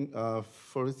blocking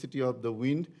ferocity of the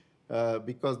wind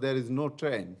because there is no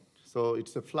train. So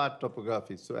it's a flat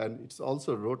topography. So, and it's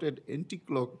also rotated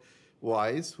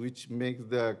anti-clockwise, which makes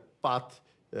the path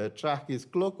track is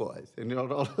clockwise. And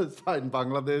you'll always find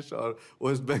Bangladesh or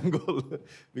West Bengal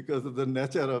because of the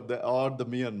nature of the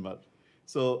Myanmar.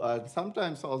 So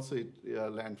sometimes also it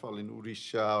landfall in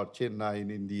Odisha or Chennai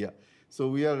in India. So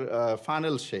we are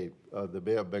funnel shape, the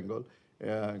Bay of Bengal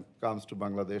comes to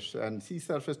Bangladesh. And sea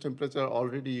surface temperature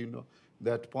already, you know,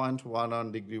 that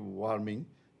 0.11 degree warming.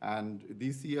 And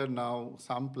this year now,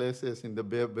 some places in the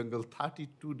Bay of Bengal,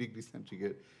 32 degrees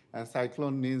centigrade. And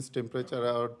cyclone means temperature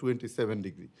around 27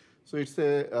 degrees. So it's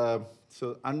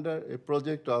so under a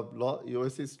project of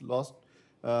US's lost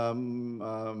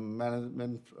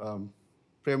management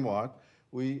framework,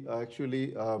 we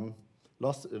actually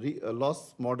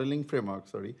loss modeling framework,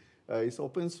 it's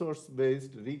open source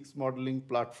based RIGS modeling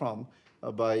platform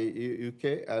by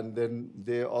UK, and then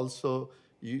they also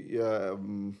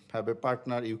have a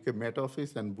partner, UK Met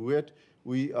Office and BUET.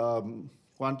 We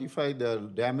quantify the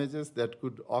damages that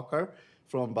could occur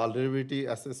from vulnerability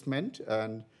assessment,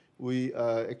 and we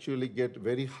actually get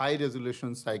very high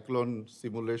resolution cyclone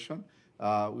simulation.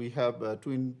 We have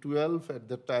 12 at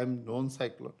the time known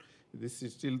cyclone. This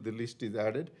is still, the list is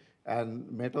added.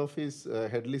 And Met Office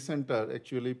Headley Center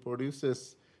actually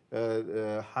produces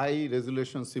high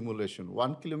resolution simulation,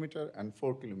 1 kilometer and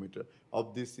 4 kilometer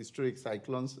of these historic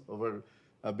cyclones over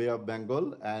Bay of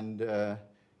Bengal. And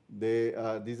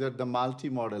these are the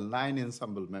multi-model, 9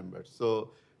 ensemble members.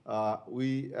 So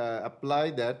we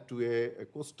apply that to a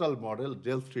coastal model,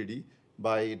 DEL3D,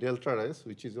 by Delta-RS,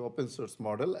 which is an open source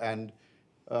model. And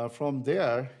from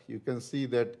there, you can see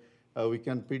that we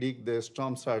can predict the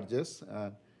storm surges.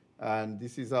 And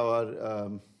this is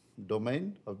our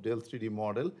domain of DEL3D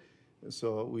model.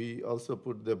 So we also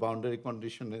put the boundary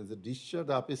condition as a discharge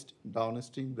upstream,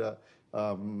 downstream, the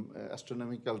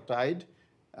astronomical tide,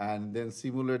 and then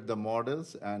simulate the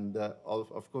models. And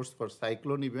of course, for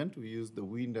cyclone event, we use the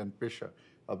wind and pressure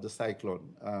of the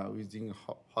cyclone using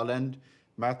Holland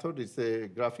method. It's a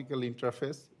graphical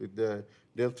interface with the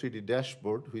DEL3D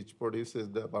dashboard, which produces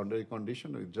the boundary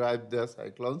condition. We drive the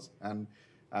cyclones and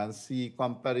see,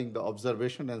 comparing the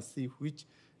observation and see which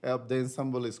of the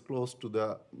ensemble is close to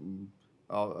the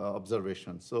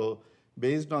observation. So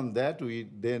based on that, we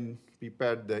then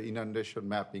prepared the inundation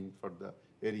mapping for the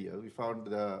area. We found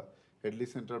the Headley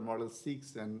Center model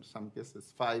 6 and some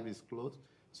cases 5 is close.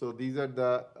 So these are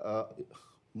the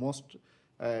most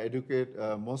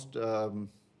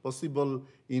possible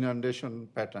inundation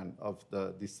pattern of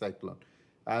this cyclone.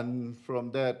 And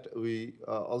from that, we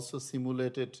also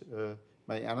simulated,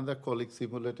 my another colleague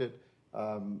simulated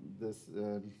this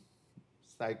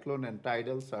cyclone and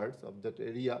tidal surge of that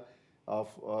area of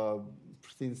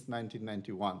since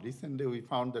 1991. Recently, we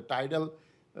found the tidal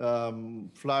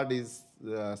flood is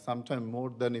sometimes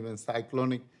more than even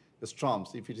cyclonic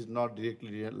storms if it is not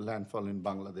directly landfall in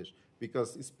Bangladesh,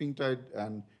 because spring tide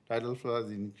and tidal flood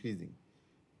is increasing.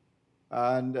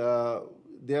 And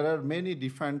there are many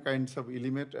different kinds of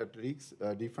elements at risk,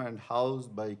 different house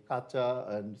by kacha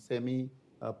and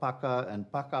semi-paka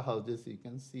and paka houses. You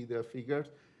can see the figures.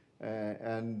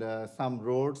 And some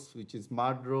roads, which is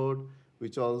mud road,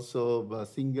 which also a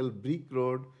single brick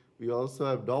road. We also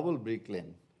have double brick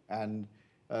lane. And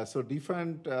so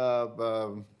different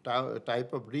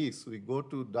type of risks. We go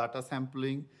to data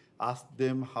sampling, ask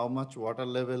them how much water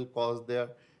level caused their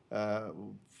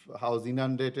house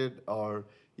inundated, or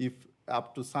if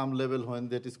up to some level when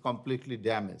that is completely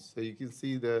damaged. So you can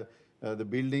see the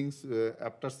buildings,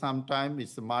 after some time,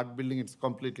 it's a mud building, it's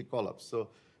completely collapsed. So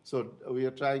So we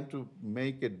are trying to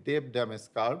make a depth damage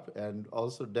curve and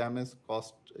also damage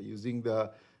cost using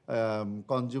the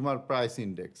consumer price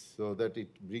index so that it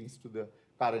brings to the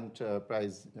current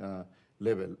price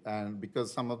level. And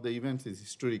because some of the events is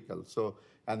historical. So,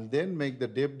 and then make the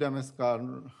depth damage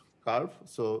curve.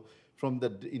 So from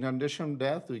the inundation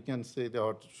depth, we can say that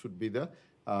what should be the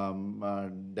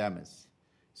damage.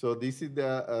 So this is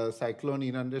the cyclone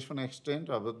inundation extent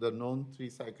of the known 3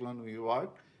 cyclone we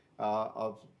worked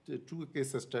of the 2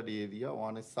 case study area.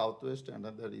 One is southwest,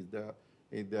 another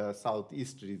is the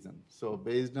southeast region. So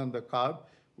based on the curve,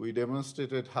 we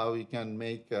demonstrated how we can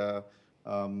make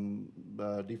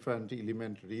different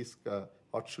element risk,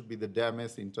 what should be the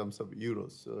damage in terms of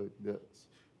euros. So the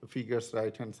figures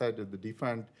right-hand side of the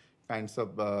different kinds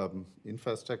of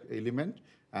infrastructure element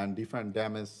and different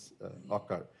damage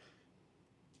occur.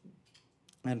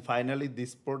 And finally,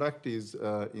 this product is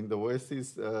in the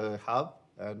Oasis hub,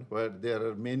 and where there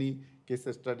are many case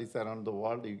studies around the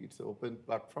world. It's an open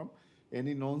platform.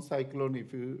 Any known cyclone,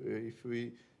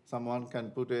 if someone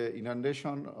can put an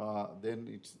inundation, then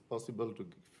it's possible to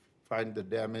find the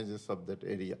damages of that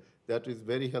area. That is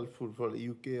very helpful for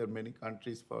UK or many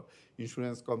countries for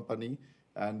insurance company.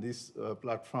 And this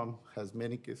platform has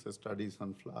many case studies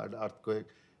on flood, earthquake,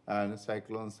 and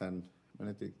cyclones, and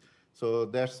many things. So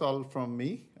that's all from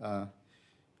me.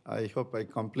 I hope I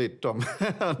complete, Tom.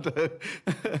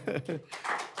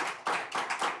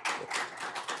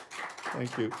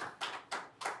 Thank you.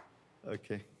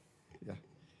 Okay, yeah.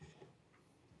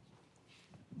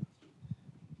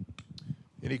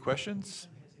 Any questions?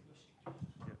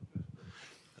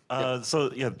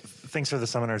 So yeah, thanks for the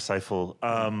seminar, Saiful.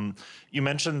 You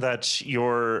mentioned that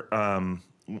your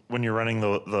when you're running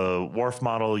the WRF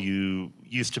model, you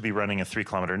used to be running a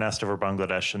 3-kilometer nest over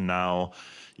Bangladesh, and now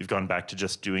you've gone back to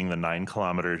just doing the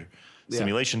 9-kilometer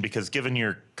simulation because given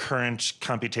your current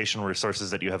computational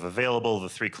resources that you have available, the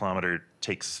 3-kilometer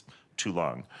takes too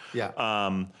long. Yeah.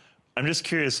 I'm just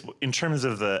curious, in terms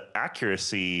of the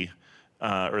accuracy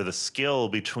or the skill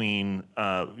between,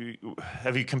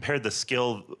 have you compared the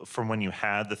skill from when you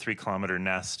had the 3-kilometer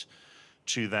nest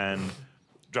to then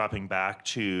dropping back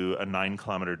to a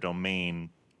 9-kilometer domain?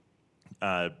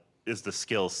 Is the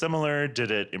skill similar?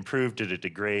 Did it improve? Did it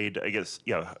degrade? I guess,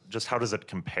 yeah, just how does it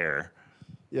compare?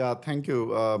 Yeah, thank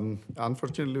you.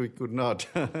 Unfortunately, we could not.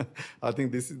 I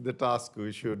think this is the task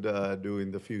we should do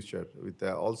in the future. With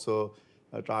also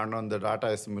turn on the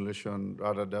data simulation,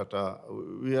 data.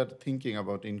 We are thinking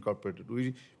about incorporated.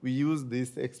 We use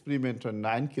this experiment on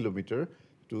 9-kilometer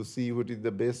to see what is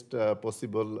the best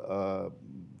possible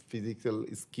physical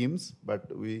schemes,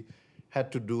 but we had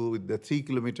to do with the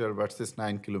 3-kilometer versus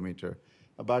 9-kilometer.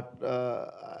 But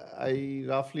I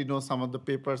roughly know some of the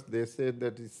papers, they said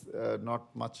that it's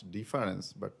not much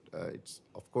difference, but it's,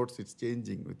 of course, it's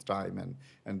changing with time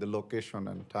and the location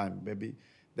and time. Maybe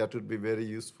that would be very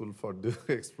useful for to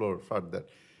explore further.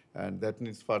 And that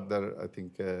needs further, I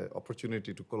think,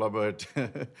 opportunity to collaborate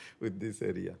with this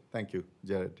area. Thank you,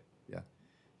 Jared. Yeah.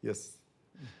 Yes.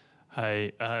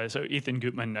 Hi, so Ethan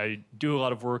Gutman. I do a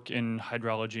lot of work in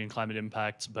hydrology and climate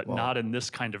impacts, but not in this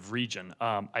kind of region.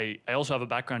 I also have a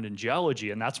background in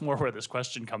geology, and that's more where this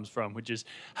question comes from, which is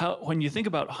how, when you think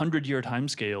about 100-year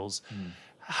timescales,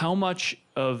 how much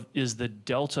is the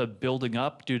delta building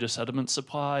up due to sediment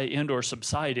supply and or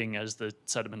subsiding as the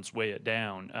sediments weigh it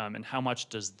down? And how much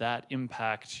does that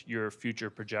impact your future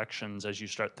projections as you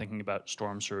start thinking about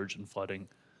storm surge and flooding?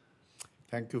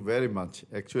 Thank you very much.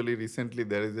 Actually, recently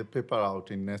there is a paper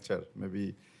out in Nature.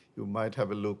 Maybe you might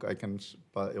have a look. I can.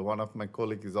 One of my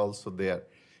colleagues is also there.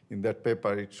 In that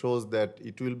paper, it shows that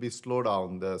it will be slow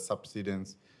down. The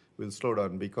subsidence will slow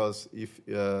down because if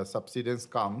subsidence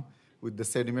come with the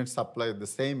sediment supply the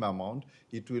same amount,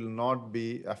 it will not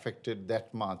be affected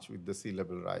that much with the sea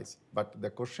level rise. But the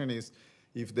question is,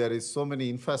 if there is so many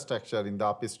infrastructure in the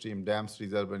upstream dams,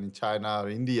 reservoir in China or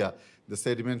India, the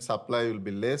sediment supply will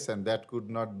be less, and that could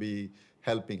not be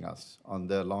helping us on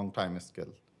the long time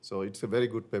scale. So it's a very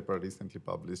good paper recently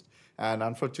published. And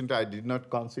unfortunately, I did not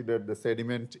consider the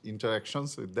sediment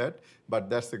interactions with that, but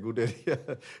that's a good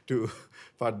area to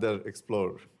further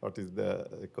explore what is the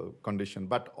condition.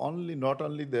 But not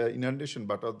only the inundation,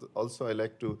 but also I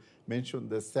like to mention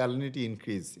the salinity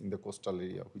increase in the coastal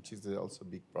area, which is also a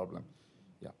big problem.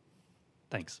 Yeah.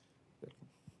 Thanks.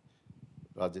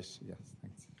 Rajesh, yes,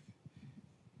 thanks.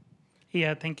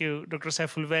 Yeah, thank you, Dr.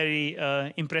 Saiful. Very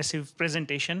impressive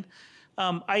presentation.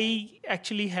 I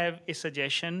actually have a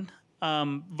suggestion.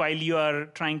 While you are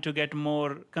trying to get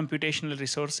more computational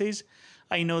resources,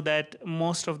 I know that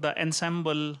most of the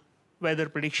ensemble weather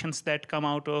predictions that come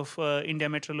out of India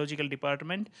Meteorological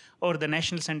Department or the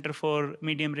National Center for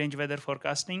Medium Range Weather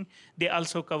Forecasting, they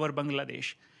also cover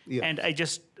Bangladesh. Yes. And I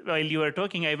just, while you were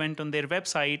talking, I went on their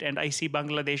website and I see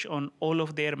Bangladesh on all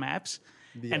of their maps.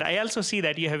 Yes. And I also see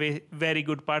that you have a very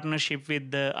good partnership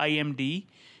with the IMD.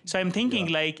 So I'm thinking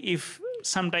like if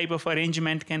some type of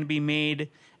arrangement can be made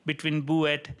between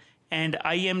BUET and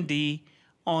IMD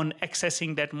on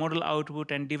accessing that model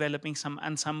output and developing some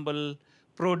ensemble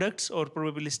products or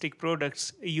probabilistic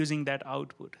products using that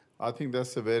output. I think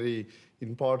that's a very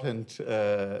important,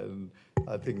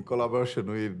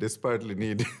 collaboration we desperately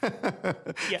need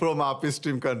from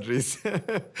upstream countries.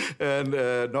 And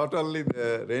not only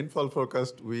the rainfall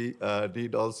forecast, we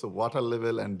did also water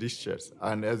level and discharge.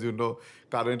 And as you know,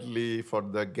 currently for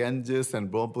the Ganges and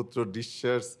Brahmaputra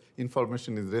discharge,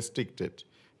 information is restricted.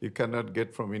 You cannot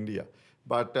get from India.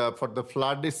 But for the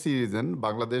flood season,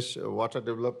 Bangladesh Water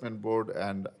Development Board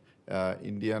and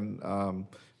Indian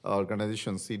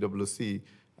organization CWC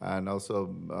and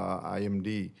also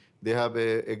IMD, they have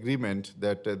an agreement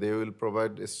that they will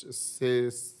provide, say,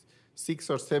 6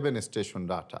 or 7 station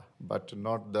data, but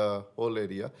not the whole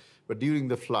area. But during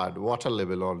the flood, water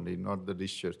level only, not the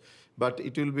discharge. But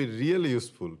it will be really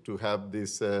useful to have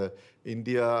this.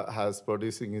 India has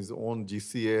producing its own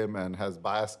GCM and has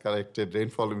bias-corrected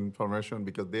rainfall information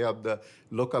because they have the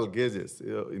local gauges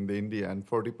in the India, and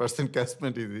 40%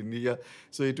 catchment is India.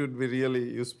 So it would be really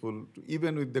useful,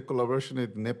 even with the collaboration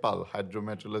with Nepal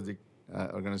Hydrometeorologic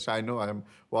organization. I know I'm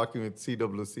working with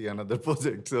CWC, another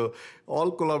project. So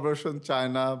all collaboration,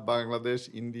 China, Bangladesh,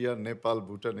 India, Nepal,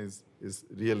 Bhutan is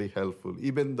really helpful.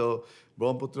 Even though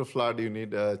Brahmaputra flood, you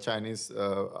need Chinese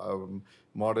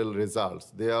model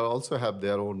results. They also have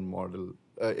their own model.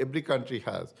 Every country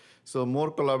has. So more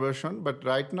collaboration, but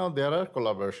right now there are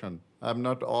collaboration. I'm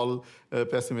not all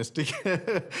pessimistic,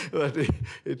 but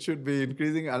it should be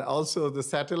increasing. And also the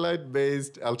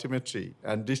satellite-based altimetry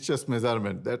and discharge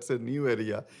measurement, that's a new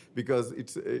area because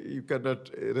it's you cannot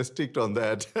restrict on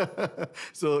that.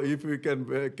 So if we can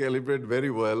calibrate very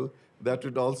well, that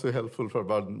would also helpful for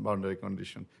boundary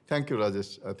condition. Thank you,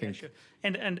 Rajesh. I think. Yeah, sure.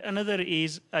 And another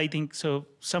is, I think, so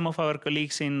some of our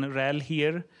colleagues in RAL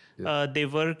here, they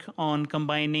work on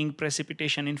combining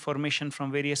precipitation information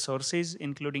from various sources,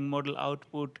 including model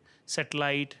output,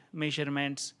 satellite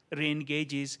measurements, rain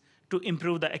gauges, to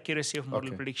improve the accuracy of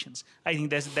model predictions. I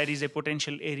think that is a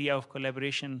potential area of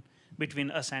collaboration between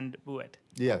us and BUET.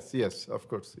 Yes, of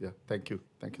course. Yeah, thank you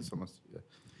so much.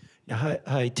 Yeah.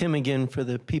 Hi, Tim again for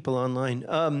the people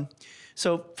online.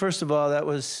 So first of all, that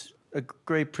was a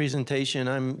great presentation.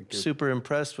 I'm super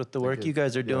impressed with the work you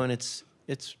guys are doing. It's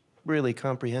really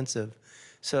comprehensive.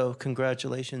 So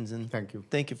congratulations and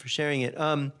thank you for sharing it.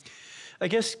 I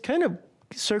guess kind of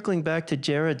circling back to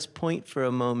Jared's point for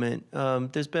a moment,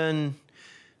 there's been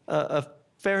a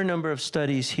fair number of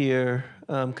studies here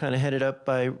kind of headed up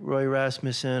by Roy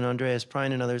Rasmussen, Andreas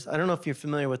Prine, and others. I don't know if you're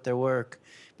familiar with their work,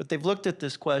 but they've looked at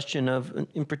this question of,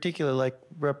 in particular, like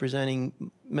representing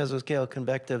mesoscale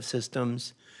convective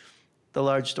systems, the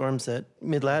large storms, that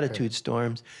mid-latitude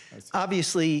storms.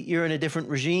 Obviously, you're in a different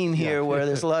regime here where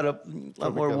there's a lot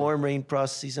more warm rain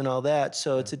processes and all that,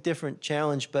 so it's a different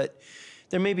challenge, but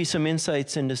there may be some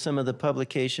insights into some of the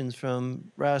publications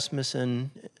from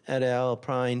Rasmussen et al.,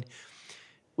 Prine,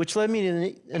 which led me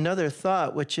to another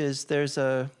thought, which is there's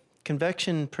a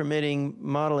convection permitting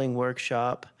modeling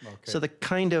workshop. So the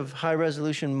kind of high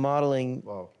resolution modeling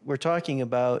we're talking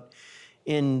about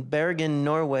in Bergen,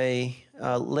 Norway,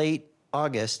 late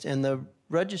August, and the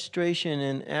registration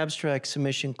and abstract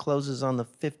submission closes on the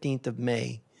 15th of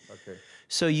May.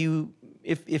 So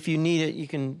if you need it, you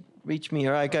can reach me,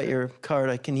 or I got your card,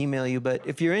 I can email you, but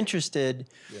if you're interested,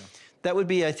 that would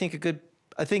be, I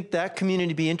think that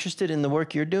community be interested in the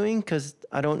work you're doing, because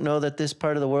I don't know that this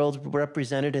part of the world's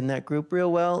represented in that group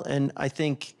real well, and I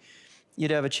think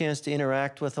you'd have a chance to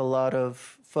interact with a lot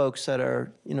of folks that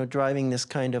are, driving this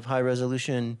kind of high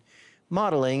resolution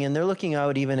modeling, and they're looking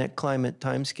out even at climate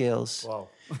timescales. Wow.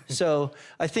 So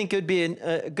I think it would be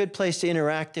a good place to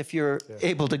interact if you're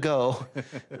able to go.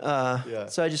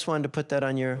 So I just wanted to put that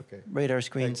on your radar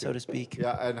screen, so to speak.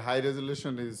 Yeah, and high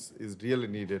resolution is really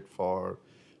needed for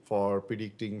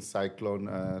predicting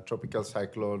cyclone, tropical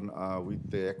cyclone with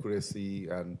the accuracy,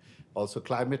 and also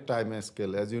climate time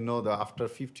scale. As you know, after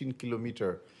 15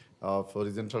 kilometer of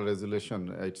horizontal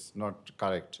resolution, it's not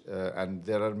correct. And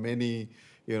there are many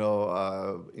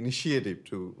initiative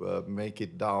to make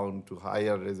it down to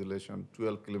higher resolution,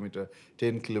 12 kilometer,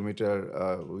 10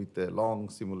 kilometer with the long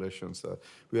simulations.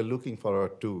 We are looking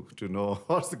forward to know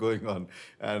what's going on,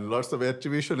 and lots of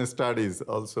attribution studies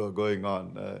also going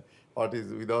on. what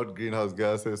is without greenhouse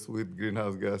gases, with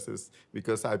greenhouse gases,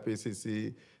 because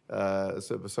IPCC,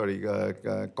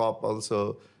 COP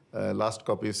also, last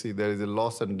COP you see there is a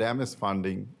loss and damage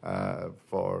funding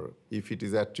for if it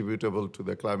is attributable to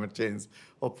the climate change,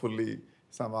 hopefully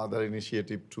some other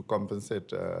initiative to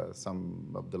compensate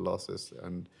some of the losses.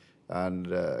 And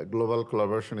global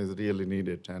collaboration is really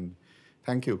needed. And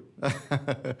thank you.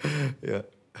 Yeah.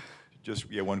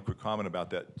 Just one quick comment about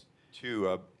that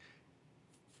too.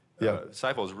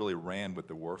 Saiful really ran with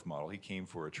the WRF model. He came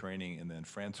for a training, and then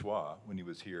Francois, when he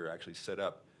was here, actually set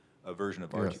up a version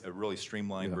of a really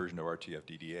streamlined version of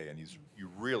RTF-DDA, and you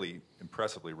really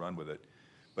impressively run with it.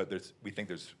 But we think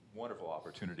there's wonderful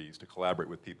opportunities to collaborate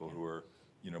with people who are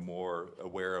more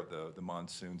aware of the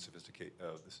monsoon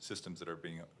the systems that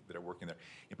are working there.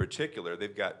 In particular,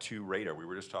 they've got 2 radar. We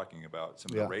were just talking about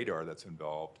some of the radar that's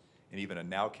involved, and even a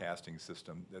nowcasting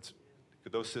system.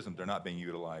 Those systems are not being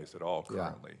utilized at all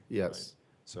currently. Yeah. Yes. Right?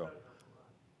 So,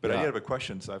 but I did have a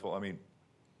question, Saiful. I mean,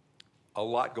 a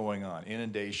lot going on: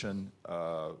 inundation,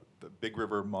 the Big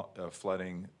River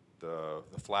flooding, the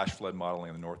flash flood modeling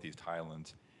in the Northeast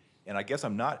Highlands, and I guess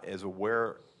I'm not as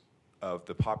aware of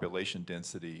the population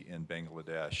density in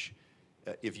Bangladesh.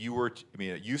 If you were,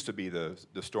 it used to be the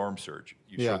storm surge.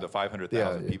 You showed the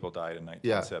 500,000 people died in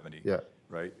 1970,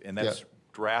 right? And that's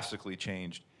drastically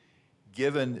changed.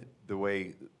 Given the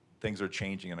way things are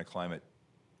changing in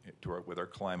with our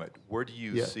climate, where do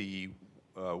you see,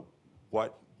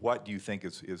 what do you think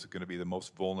is going to be the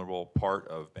most vulnerable part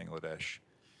of Bangladesh?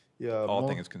 All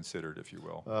things considered, if you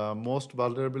will. Most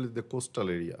vulnerable is the coastal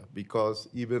area, because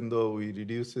even though we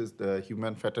reduces the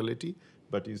human fatality,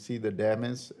 but you see the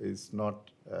damage is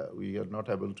not, we are not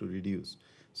able to reduce.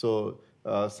 So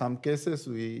some cases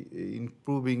we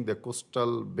improving the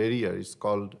coastal barrier is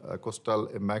called Coastal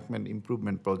Embankment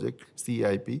Improvement Project,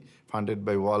 CIP, funded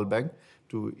by World Bank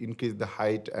to increase the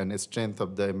height and strength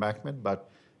of the embankment. But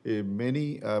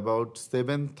about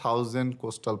 7,000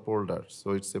 coastal polders.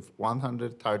 So it's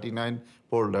 139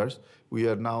 polders. We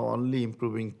are now only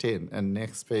improving 10, and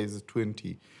next phase is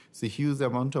 20. It's a huge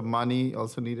amount of money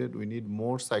also needed. We need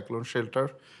more cyclone shelter,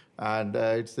 and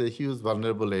it's a huge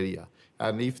vulnerable area.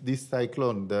 And if this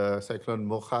cyclone, the cyclone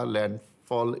Mocha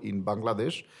landfall in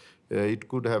Bangladesh, it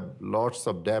could have lots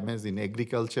of damage in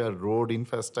agriculture, road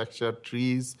infrastructure,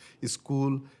 trees,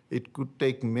 school. It could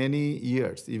take many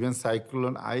years. Even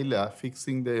Cyclone Aila,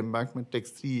 fixing the embankment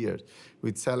takes 3 years.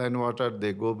 With saline water,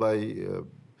 they go by,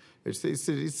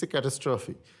 it's a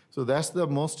catastrophe. So that's the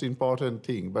most important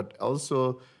thing. But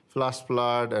also flash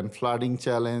flood and flooding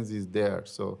challenge is there.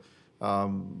 So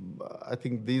I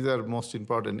think these are most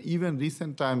important. Even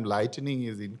recent time, lightning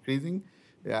is increasing.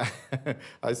 Yeah,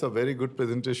 I saw a very good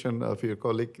presentation of your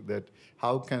colleague that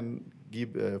how can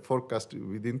give a forecast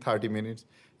within 30 minutes,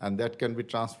 and that can be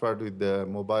transferred with the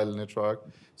mobile network.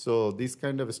 So this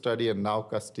kind of study and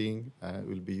nowcasting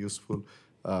will be useful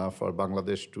for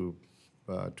Bangladesh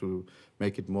to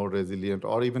make it more resilient,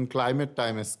 or even climate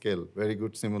time scale. Very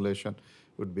good simulation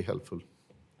would be helpful.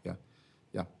 Yeah,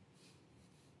 yeah.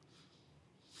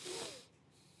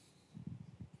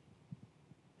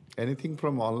 Anything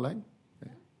from online?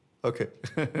 Okay.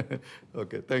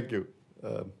 Okay, thank you.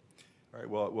 All right,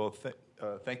 well,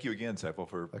 thank you again, Saiful,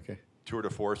 for tour de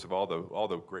force of all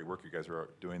the great work you guys are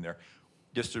doing there.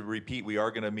 Just to repeat, we are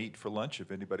going to meet for lunch.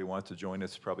 If anybody wants to join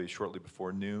us, probably shortly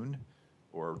before noon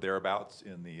or thereabouts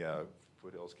in the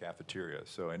Foothills cafeteria.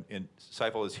 So, and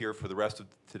Saiful is here for the rest of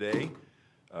today.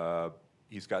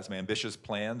 He's got some ambitious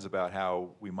plans about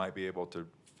how we might be able to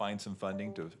find some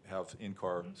funding to have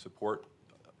NCAR support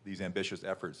these ambitious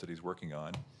efforts that he's working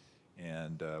on.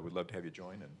 And we'd love to have you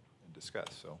join and discuss.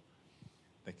 So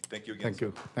thank you again. Thank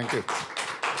you. Thank you.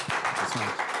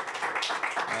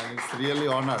 And it's really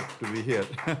honored to be here.